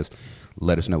burnlinepodcast.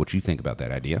 Let us know what you think about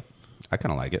that idea. I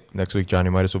kind of like it. Next week, Johnny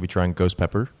Midas will be trying Ghost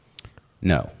Pepper.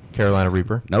 No. Carolina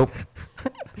Reaper. Nope.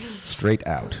 Straight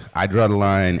out. I draw the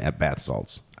line at bath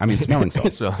salts. I mean, smelling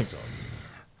salts. Smelling salts.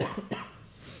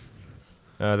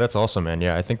 That's awesome, man.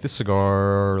 Yeah, I think this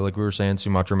cigar, like we were saying,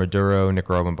 Sumatran Maduro,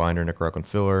 Nicaraguan binder, Nicaraguan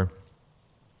filler.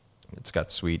 It's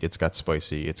got sweet, it's got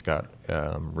spicy, it's got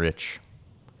rich.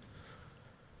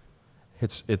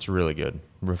 It's really good.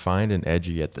 Refined and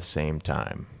edgy at the same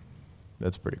time.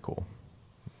 That's pretty cool.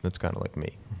 That's kind of like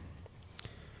me.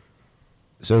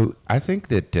 So I think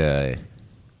that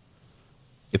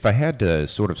if I had to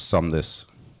sort of sum this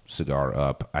cigar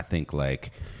up, I think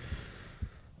like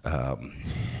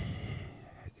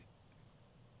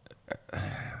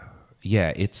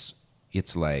it's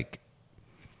like,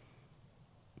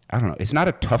 I don't know. It's not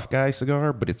a tough guy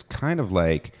cigar, but it's kind of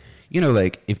like,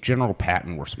 like if General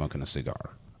Patton were smoking a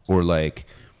cigar, or like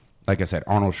I said,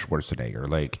 Arnold Schwarzenegger.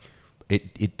 Like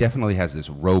it definitely has this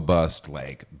robust,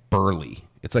 like burly.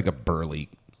 It's like a burly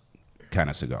kind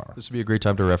of cigar. This would be a great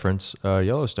time to reference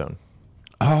Yellowstone.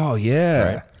 Oh yeah,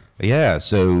 right? Yeah.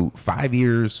 So 5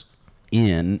 years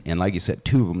in, and like you said,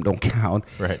 2 of them don't count.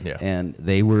 Right. Yeah. And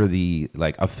they were the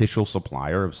official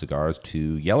supplier of cigars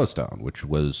to Yellowstone, which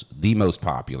was the most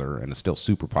popular and is still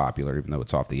super popular, even though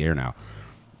it's off the air now.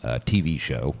 TV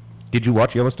show. Did you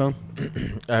watch Yellowstone?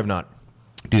 I have not.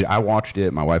 Dude, I watched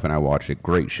it. My wife and I watched it.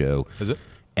 Great show. Is it?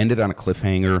 Ended on a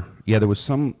cliffhanger. Yeah, there was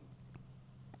some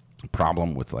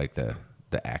problem with the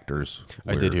actors.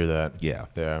 I did hear that. Yeah.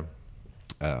 Yeah.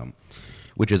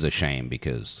 Which is a shame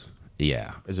because,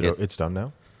 yeah. It's done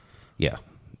now? Yeah.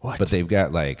 What? But they've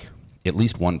got at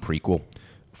least one prequel.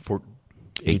 For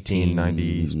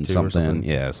 1892 something. Or something?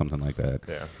 Yeah, something like that.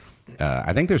 Yeah.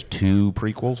 I think there's 2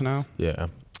 prequels now. Yeah.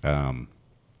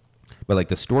 But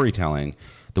the storytelling,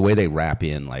 the way they wrap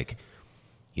in,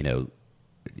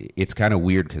 it's kind of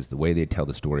weird because the way they tell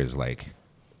the story is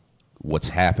what's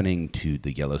happening to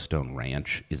the Yellowstone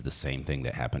Ranch is the same thing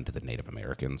that happened to the Native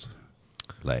Americans.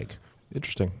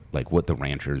 Interesting. What the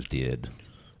ranchers did,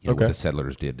 what the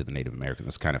settlers did to the Native Americans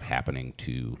is kind of happening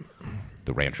to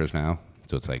the ranchers now.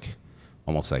 So it's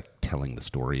almost like telling the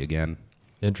story again.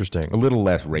 Interesting. A little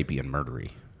less rapey and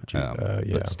murdery. Yeah.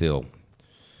 But still,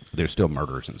 there's still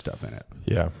murders and stuff in it.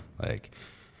 Yeah.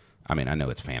 I mean, I know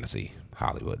it's fantasy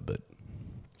Hollywood, but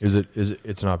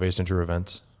it's not based in true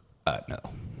events? No.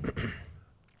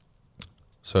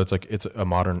 So it's a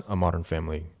modern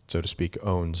family, so to speak,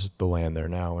 owns the land there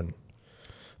now, and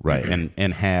right,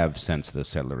 and have since the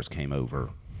settlers came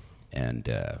over, and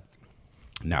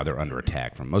now they're under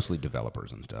attack from mostly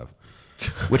developers and stuff.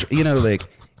 Which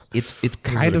it's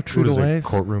kind of true to life.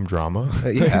 Courtroom drama.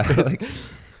 Yeah,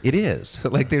 it is.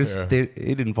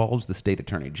 It involves the state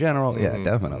attorney general. Mm-hmm. Yeah,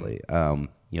 definitely.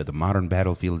 The modern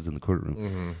battlefield is in the courtroom.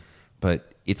 Mm-hmm.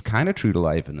 But it's kind of true to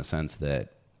life in the sense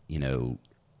that,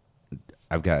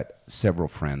 I've got several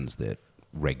friends that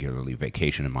regularly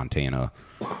vacation in Montana.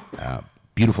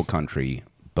 Beautiful country,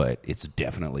 but it's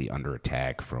definitely under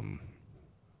attack from,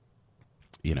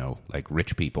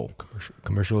 rich people.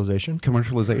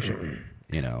 Commercialization,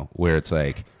 where it's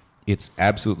it's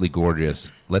absolutely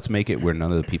gorgeous. Let's make it where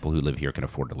none of the people who live here can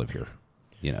afford to live here,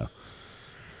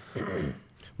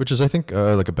 Which is, I think,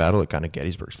 a battle that kind of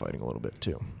Gettysburg's fighting a little bit,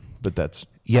 too. But that's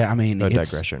a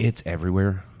digression. It's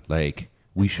everywhere.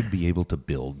 We should be able to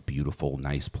build beautiful,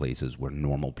 nice places where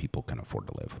normal people can afford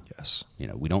to live. Yes.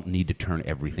 We don't need to turn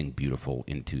everything beautiful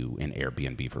into an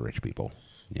Airbnb for rich people,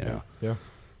 Yeah.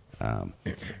 All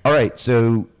right,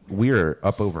 so we're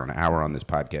up over an hour on this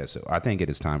podcast, so I think it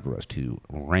is time for us to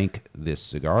rank this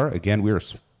cigar. Again, we are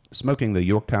smoking the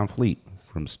Yorktown Fleet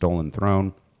from Stolen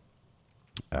Throne.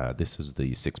 This is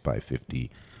the 6x50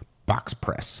 box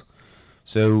press.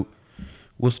 So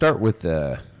we'll start with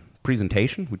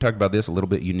presentation. We talked about this, a little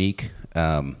bit unique.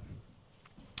 Doesn't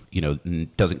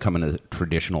come in a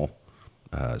traditional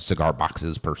cigar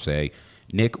boxes per se.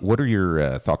 Nick, what are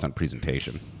your thoughts on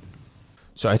presentation?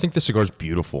 So I think the cigar's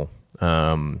beautiful.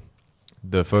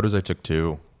 The photos I took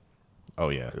too,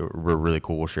 were really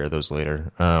cool. We'll share those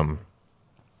later.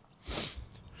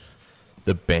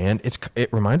 The band,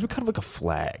 it reminds me kind of like a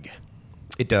flag.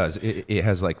 It does. It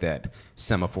has like that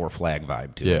semaphore flag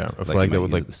vibe to it. Yeah, a like flag you that might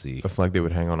would use like at the sea. a flag that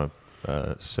would hang on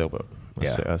a sailboat,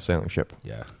 a sailing ship.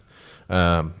 Yeah.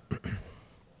 I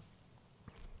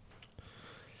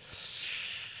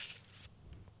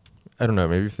don't know.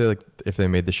 Maybe if they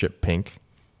made the ship pink.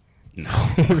 No.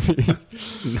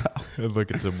 No. I'd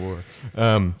look at some more.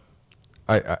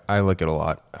 I like it a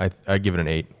lot. I give it an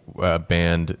 8.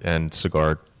 Band and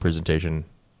cigar presentation,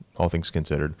 all things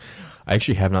considered. I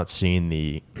actually have not seen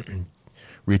the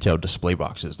retail display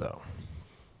boxes though.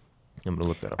 I'm gonna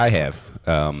look that up. I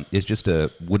have. It's just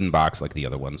a wooden box like the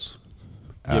other ones.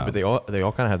 Yeah, but they all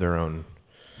kind of have their own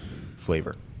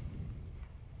flavor.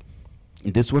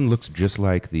 This one looks just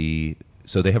like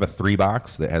so they have a 3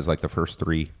 box that has like the first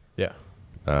 3 Yeah.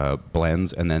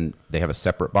 blends, and then they have a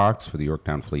separate box for the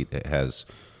Yorktown Fleet that has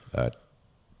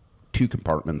 2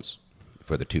 compartments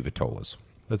for the 2 Vitolas.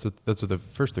 That's what the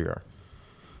first 3 are.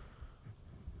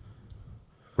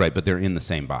 Right, but they're in the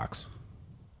same box.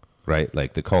 Right,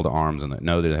 like the call to arms and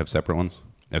no, they have separate ones.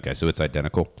 Okay, so it's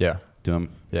identical. Yeah. To them.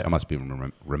 Yeah. I must be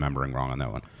remembering wrong on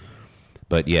that one.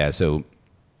 But yeah, so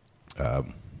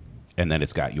and then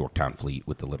it's got Yorktown Fleet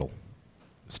with the little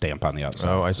stamp on the outside.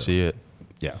 Oh, I see it.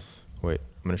 Yeah. Wait,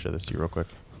 I'm gonna show this to you real quick.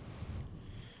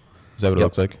 Is that what it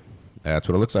looks like? That's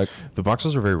what it looks like. The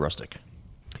boxes are very rustic.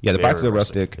 Yeah, the Very boxes are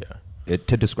rustic. Yeah.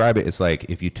 To describe it, it's like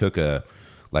if you took a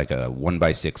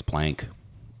 1x6 plank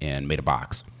and made a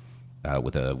box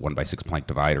with a 1x6 plank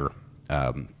divider,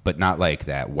 but not like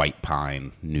that white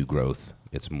pine new growth.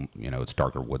 It's it's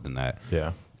darker wood than that.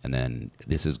 Yeah. And then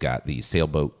this has got the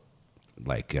sailboat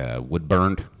like wood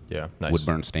burned. Yeah, nice. Wood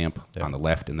burn stamp on the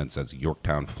left, and then it says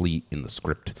Yorktown Fleet in the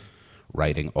script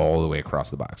writing all the way across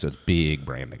the box. So it's big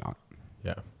branding on it.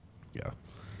 Yeah. Yeah.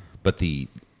 But the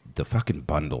fucking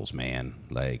bundles, man,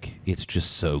 like it's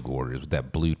just so gorgeous with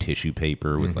that blue tissue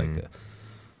paper with like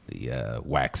the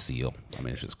wax seal. I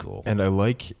mean, it's just cool. And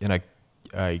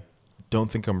I don't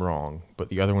think I'm wrong, but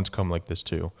the other ones come like this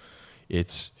too.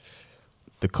 It's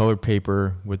the colored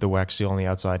paper with the wax seal on the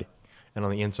outside, and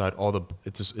on the inside,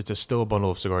 it's still a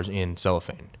bundle of cigars in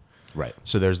cellophane. Right.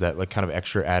 So there's that like kind of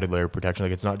extra added layer of protection.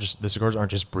 Like it's not just the cigars aren't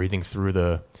just breathing through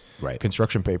the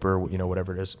construction paper,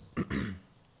 whatever it is.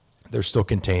 They're still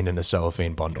contained in a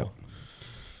cellophane bundle.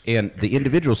 And the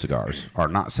individual cigars are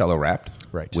not cello wrapped.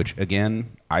 Right. Which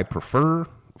again, I prefer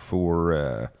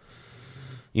for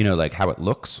like how it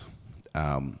looks.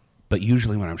 But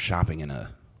usually when I'm shopping in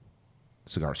a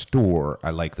cigar store,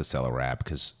 I like the cello wrap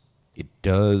because it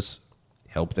does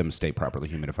help them stay properly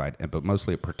humidified, but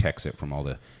mostly it protects it from all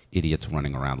the idiots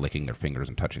running around licking their fingers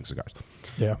and touching cigars.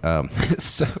 Yeah.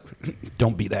 So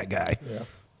don't be that guy. Yeah.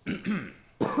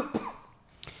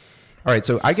 All right,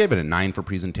 so I gave it a 9 for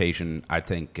presentation. I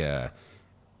think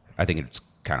it's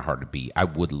kind of hard to beat. I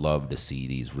would love to see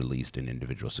these released in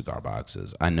individual cigar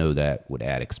boxes. I know that would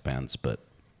add expense, but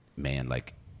man,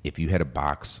 like if you had a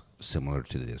box similar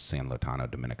to the San Lotano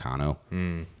Dominicano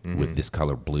with this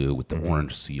color blue with the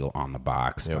orange seal on the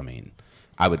box, I mean,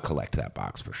 I would collect that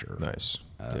box for sure. Nice.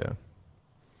 Yeah.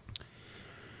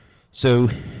 So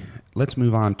let's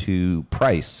move on to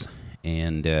price,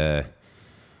 and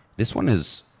this one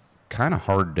is kind of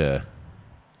hard to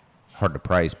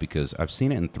price because I've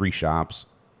seen it in 3 shops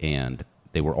and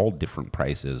they were all different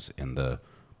prices, and the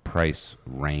price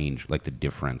range, like the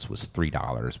difference was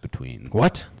 $3 between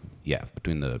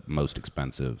between the most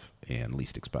expensive and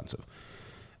least expensive.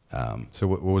 So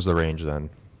what was the range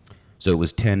then? So it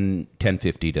was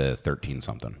 $10.50 to 13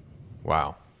 something.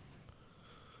 Wow.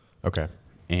 Okay.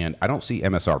 And I don't see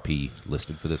MSRP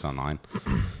listed for this online,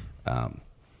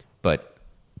 but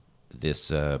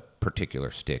this particular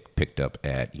stick picked up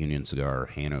at Union Cigar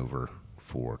Hanover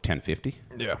for $10.50.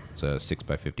 Yeah. It's a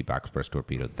 6x50 box press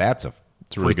torpedo. It's a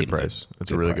really good price. It's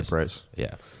a really good price.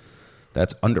 Yeah.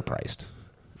 That's underpriced.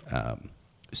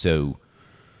 So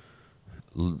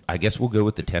I guess we'll go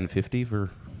with the $10.50 for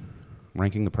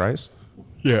ranking the price.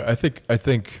 Yeah, I think it's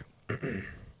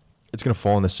going to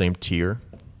fall in the same tier.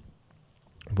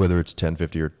 Whether it's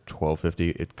 $10.50 or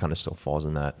 $12.50, it kind of still falls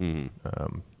in that. We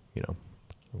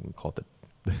call it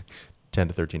the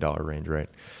 $10 to $13 range, right?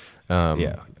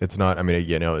 It's not. I mean,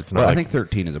 it's not. Well, I think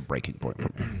 13 is a breaking point for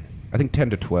me. I think 10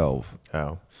 to 12.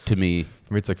 Oh, to me,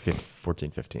 for me, it's like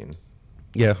 14, 15.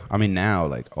 Yeah, I mean now,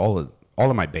 like all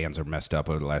of my bands are messed up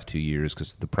over the last 2 years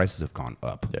because the prices have gone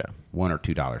up. Yeah, $1 or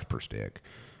 $2 per stick.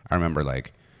 I remember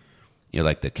like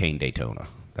the Cane Daytona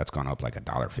that's gone up like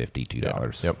 $1.50,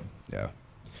 $2. Yep. Yeah.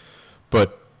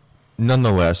 But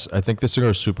nonetheless, I think this cigar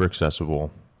is super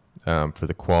accessible. for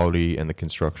the quality and the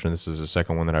construction. This is the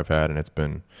second one that I've had, and it's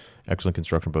been excellent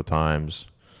construction both times.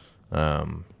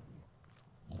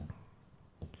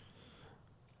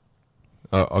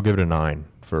 I'll give it a 9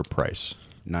 for price.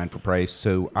 9 for price.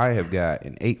 So I have got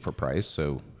an 8 for price.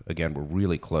 So again, we're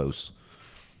really close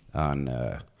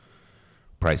on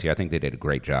price here. I think they did a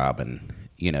great job. And,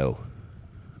 you know,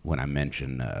 when I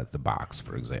mention the box,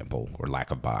 for example, or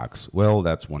lack of box, well,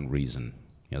 that's one reason.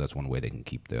 You know, that's one way they can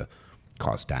keep the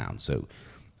cost down. So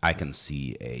I can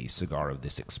see a cigar of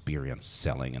this experience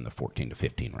selling in the 14 to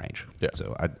 15 range. Yeah.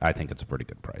 So I think it's a pretty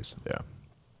good price. Yeah.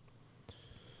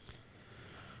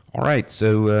 All right,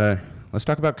 so let's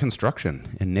talk about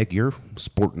construction. And Nick, you're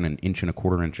sporting an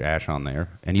 1.25 inch ash on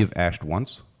there, and you've ashed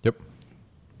once. Yep.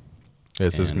 Yeah,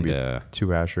 so it's going to be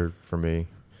 2 asher for me.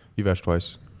 You've ashed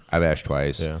twice. I've ashed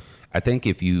twice. Yeah. I think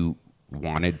if you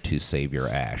wanted to save your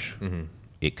ash,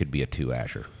 it could be a 2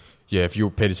 asher. Yeah, if you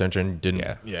paid attention, didn't.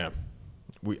 Yeah. Yeah.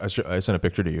 I sent a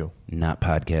picture to you. Not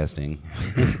podcasting.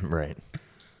 Right.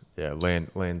 Yeah,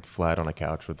 laying flat on a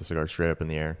couch with the cigar straight up in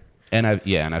the air. And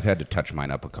I've had to touch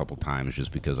mine up a couple times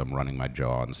just because I'm running my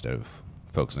jaw instead of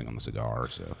focusing on the cigar.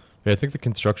 So yeah, I think the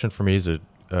construction for me is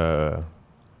a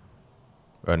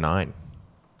 9.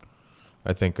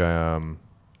 I think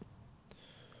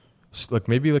like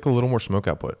maybe like a little more smoke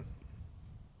output,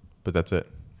 but that's it.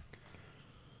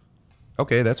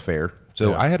 okay, that's fair.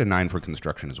 So Yeah. I had a 9 for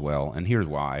construction as well, and here's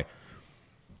why.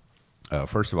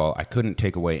 First of all, I couldn't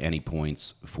take away any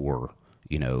points for,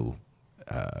 you know,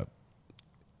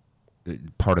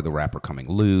 part of the wrapper coming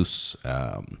loose.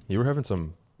 You were having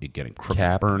some Getting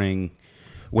cap burning.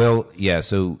 Well, yeah,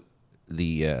 so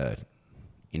the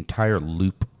entire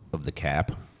loop of the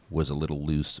cap was a little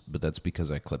loose, but that's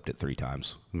because I clipped it 3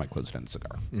 times in my closed-end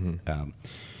cigar.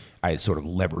 I sort of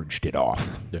leveraged it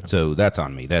off. Yeah. So that's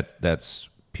on me. That's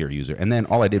pure user. And then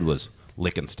all I did was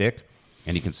lick and stick,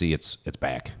 and you can see it's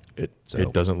back.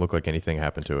 It doesn't look like anything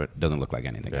happened to it. Doesn't look like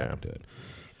anything happened to it.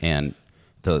 And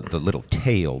the little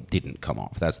tail didn't come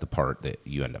off. That's the part that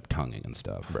you end up tonguing and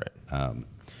stuff. Right.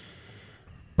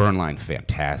 Burn line,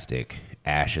 fantastic.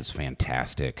 Ash is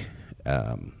fantastic.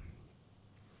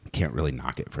 Can't really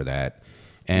knock it for that.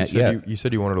 And You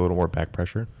said you wanted a little more back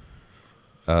pressure?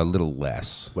 a little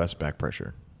less, Less back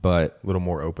pressure. but A little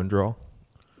more open draw?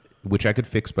 which I could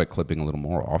fix by clipping a little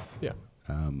more off. Yeah.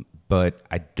 But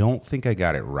I don't think I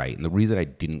got it right. And the reason I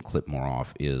didn't clip more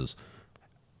off is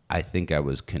I think I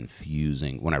was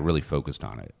confusing when I really focused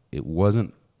on it. It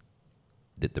wasn't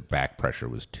that the back pressure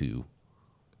was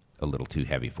a little too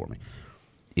heavy for me.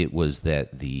 It was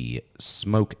that the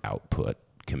smoke output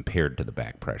compared to the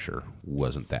back pressure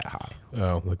wasn't that high.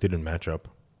 Oh, like they didn't match up.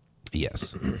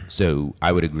 Yes. So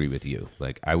I would agree with you.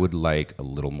 Like, I would like a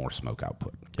little more smoke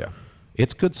output. Yeah.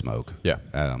 It's good smoke. Yeah.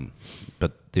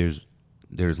 But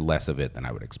there's less of it than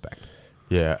I would expect.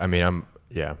 Yeah, I mean,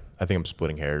 I think I'm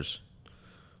splitting hairs.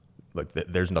 Like,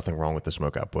 there's nothing wrong with the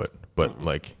smoke output, but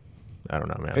like, I don't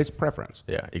know, man. It's preference.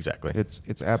 Yeah, exactly.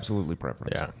 It's absolutely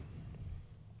preference. Yeah.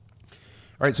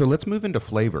 All right, so let's move into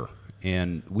flavor.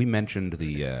 And we mentioned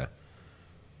the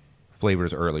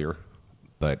flavors earlier,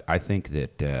 but I think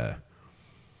that the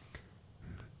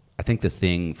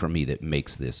thing for me that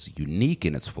makes this unique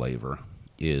in its flavor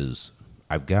is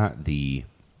I've got the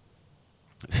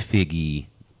figgy,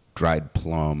 dried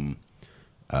plum,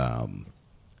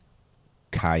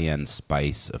 cayenne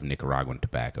spice of Nicaraguan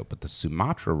tobacco, but the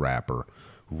Sumatra wrapper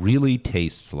really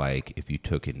tastes like if you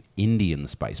took an Indian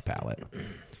spice palette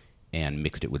and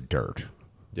mixed it with dirt.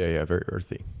 Yeah, very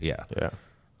earthy. Yeah. Yeah.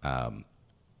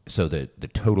 So the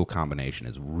total combination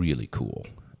is really cool,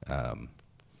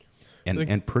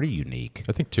 and pretty unique.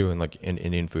 I think too, in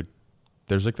Indian food,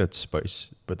 there's like that spice,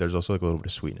 but there's also like a little bit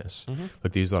of sweetness.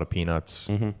 Like they use a lot of peanuts.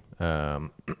 Like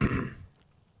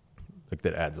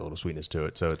that adds a little sweetness to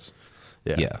it. So it's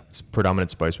it's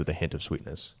predominant spice with a hint of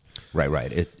sweetness.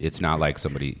 Right. It's not like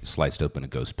somebody sliced open a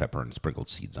ghost pepper and sprinkled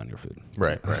seeds on your food.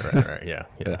 Right. Yeah.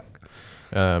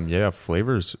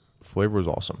 Flavor was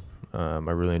awesome. I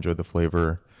really enjoyed the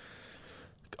flavor.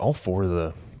 All 4 of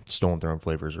the Stolen Throne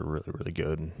flavors are really, really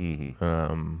good.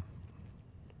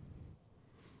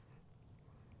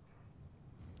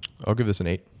 I'll give this an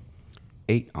 8.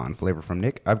 8 on flavor from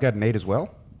Nick. I've got an 8 as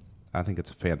well. I think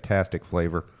it's a fantastic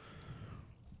flavor.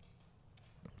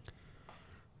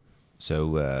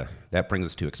 So that brings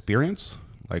us to experience.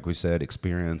 Like we said,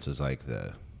 experience is like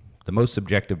the most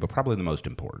subjective, but probably the most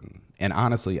important. And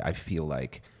honestly, I feel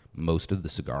like most of the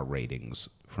cigar ratings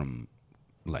from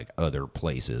like other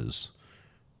places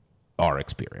are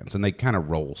experience, and they kind of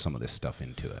roll some of this stuff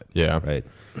into it. Yeah. Right.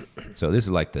 So this is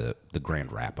like the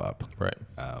grand wrap up. Right.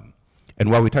 And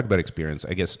while we talk about experience,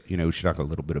 I guess, we should talk a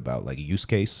little bit about like use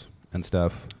case and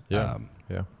stuff. Yeah.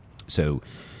 So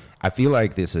I feel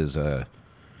like this is a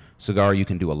cigar you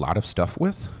can do a lot of stuff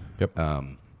with. Yep.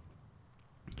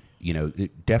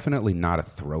 Definitely not a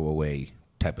throwaway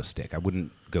type of stick. I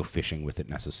wouldn't go fishing with it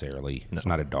necessarily. No. It's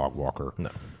not a dog walker.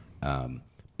 No.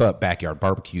 But backyard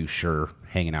barbecue, sure.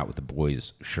 Hanging out with the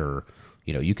boys, sure.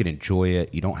 You can enjoy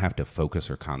it. You don't have to focus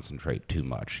or concentrate too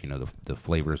much. The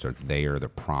flavors are there. They're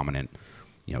prominent.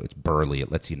 It's burly.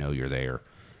 It lets you know you're there.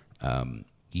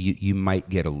 You might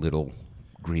get a little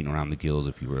green around the gills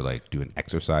if you were like doing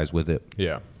exercise with it.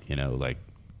 Yeah. Like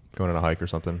going on a hike or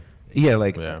something. Yeah,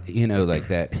 like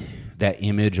that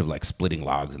image of like splitting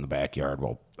logs in the backyard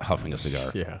while huffing a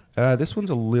cigar. Yeah. This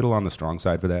one's a little on the strong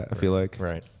side for that, I feel like.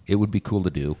 Right. It would be cool to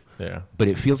do. Yeah. But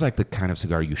it feels like the kind of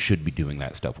cigar you should be doing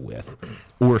that stuff with.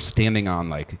 Or standing on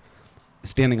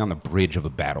the bridge of a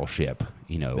battleship,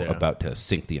 about to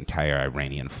sink the entire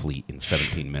Iranian fleet in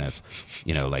 17 minutes.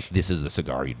 Like this is the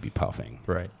cigar you'd be puffing.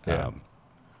 Right. Yeah.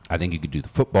 I think you could do the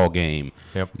football game.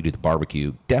 Yep. You could do the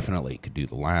barbecue. Definitely could do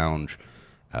the lounge.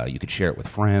 You could share it with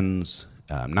friends.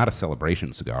 Not a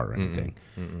celebration cigar or anything,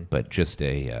 but just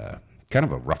a kind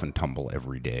of a rough and tumble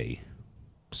everyday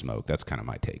smoke. That's kind of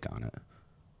my take on it.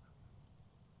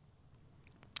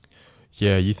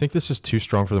 Yeah, you think this is too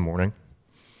strong for the morning?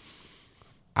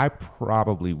 I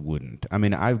probably wouldn't. I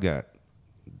mean, I've got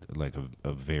like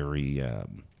a very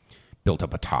built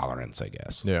up a tolerance, I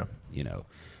guess. Yeah.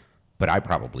 But I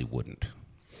probably wouldn't.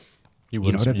 You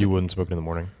wouldn't smoke it in the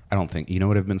morning? I don't think. You know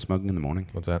what I've been smoking in the morning?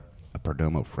 What's that? A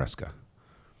Perdomo Fresca.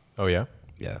 Oh, yeah?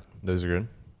 Yeah. Those are good?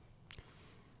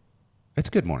 It's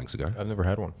a good morning cigar. I've never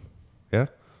had one. Yeah?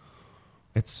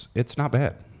 It's not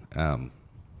bad. Do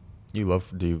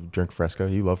you drink Fresca?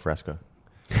 You love Fresca.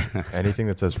 Anything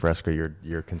that says Fresca,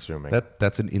 you're consuming.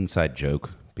 That's an inside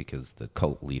joke because the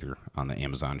cult leader on the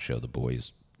Amazon show, The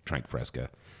Boys, drank Fresca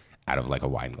out of like a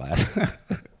wine glass.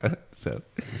 So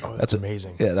that's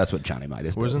amazing. Yeah, that's what Johnny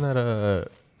Midas does. Wasn't that a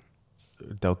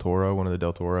Del Toro, one of the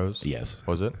Del Toros? Yes.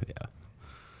 Was it? Yeah.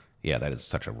 Yeah, that is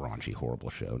such a raunchy,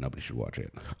 horrible show. Nobody should watch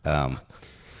it.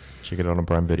 Check it out on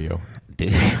Prime Video.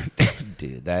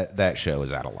 Dude, that show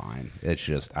is out of line. It's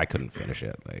just, I couldn't finish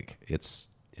it.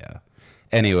 Yeah.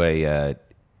 Anyway,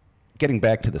 getting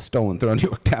back to the Stolen Throne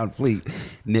Yorktown Fleet,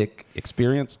 Nick,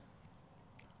 experience?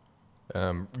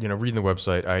 Reading the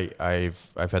website,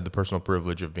 I've had the personal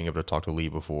privilege of being able to talk to Lee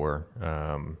before,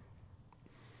 and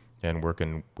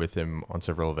working with him on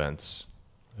several events.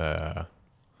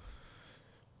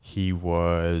 He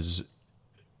was,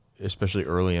 especially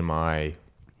early in my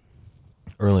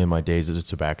days as a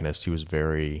tobacconist, he was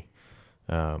very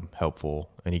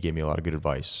helpful, and he gave me a lot of good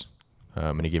advice,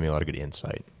 and he gave me a lot of good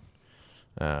insight.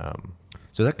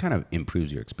 So that kind of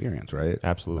improves your experience, right?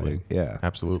 Absolutely. Yeah.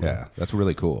 Absolutely. Yeah. That's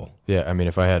really cool. Yeah. I mean,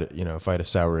 if I had a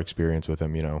sour experience with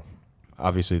him,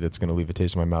 obviously that's going to leave a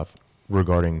taste in my mouth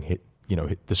regarding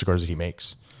the cigars that he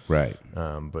makes. Right.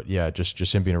 But yeah,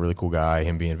 just him being a really cool guy,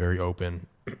 him being very open.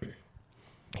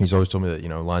 He's always told me that,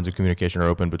 lines of communication are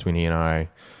open between he and I.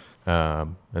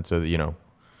 And so,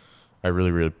 I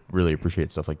really, really, really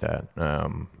appreciate stuff like that.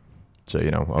 So,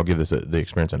 I'll give the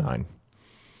experience a 9.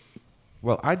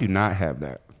 Well, I do not have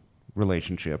that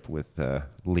relationship with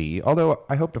Lee, although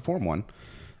I hope to form one.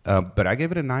 But I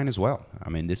gave it a 9 as well. I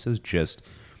mean, this is just,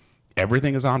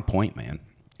 everything is on point, man.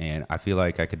 And I feel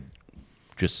like I could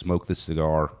just smoke this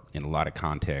cigar in a lot of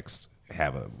contexts,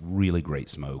 have a really great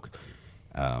smoke.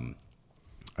 I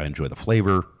enjoy the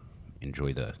flavor,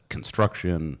 enjoy the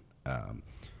construction.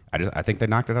 I think they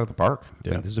knocked it out of the park.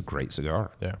 Yeah. This is a great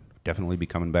cigar. Yeah. Definitely be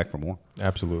coming back for more.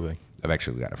 Absolutely. I've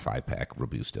actually got a 5-pack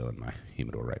Robusto in my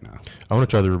humidor right now. I want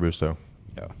to try the Robusto.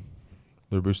 Yeah.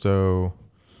 The Robusto,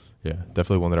 yeah,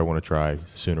 definitely one that I want to try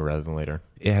sooner rather than later.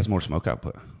 It has more smoke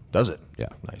output. Does it? Yeah.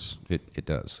 Nice. It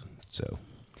does. So,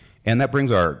 and that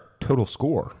brings our total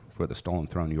score for the Stolen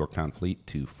Throne Yorktown Fleet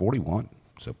to 41.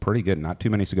 So pretty good. Not too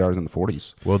many cigars in the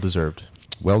 40s. Well deserved.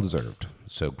 Well deserved.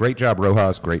 So great job,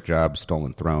 Rojas. Great job,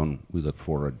 Stolen Throne. We look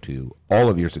forward to all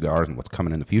of your cigars and what's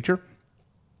coming in the future.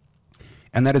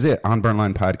 And that is it on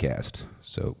Burnline Podcast.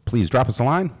 So please drop us a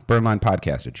line,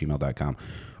 burnlinepodcast@gmail.com,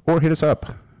 or hit us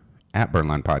up at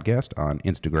Burnline Podcast on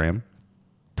Instagram,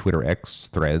 Twitter, X,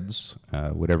 Threads,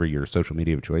 whatever your social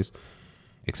media of choice,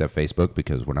 except Facebook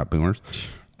because we're not boomers.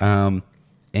 And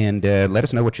let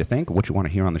us know what you think, what you want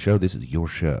to hear on the show. This is your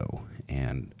show.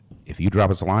 And if you drop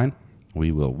us a line,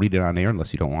 we will read it on air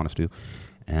unless you don't want us to.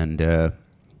 And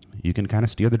you can kind of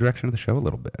steer the direction of the show a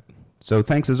little bit. So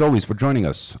thanks as always for joining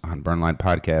us on Burnline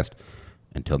Podcast.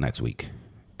 Until next week,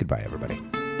 goodbye,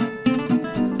 everybody.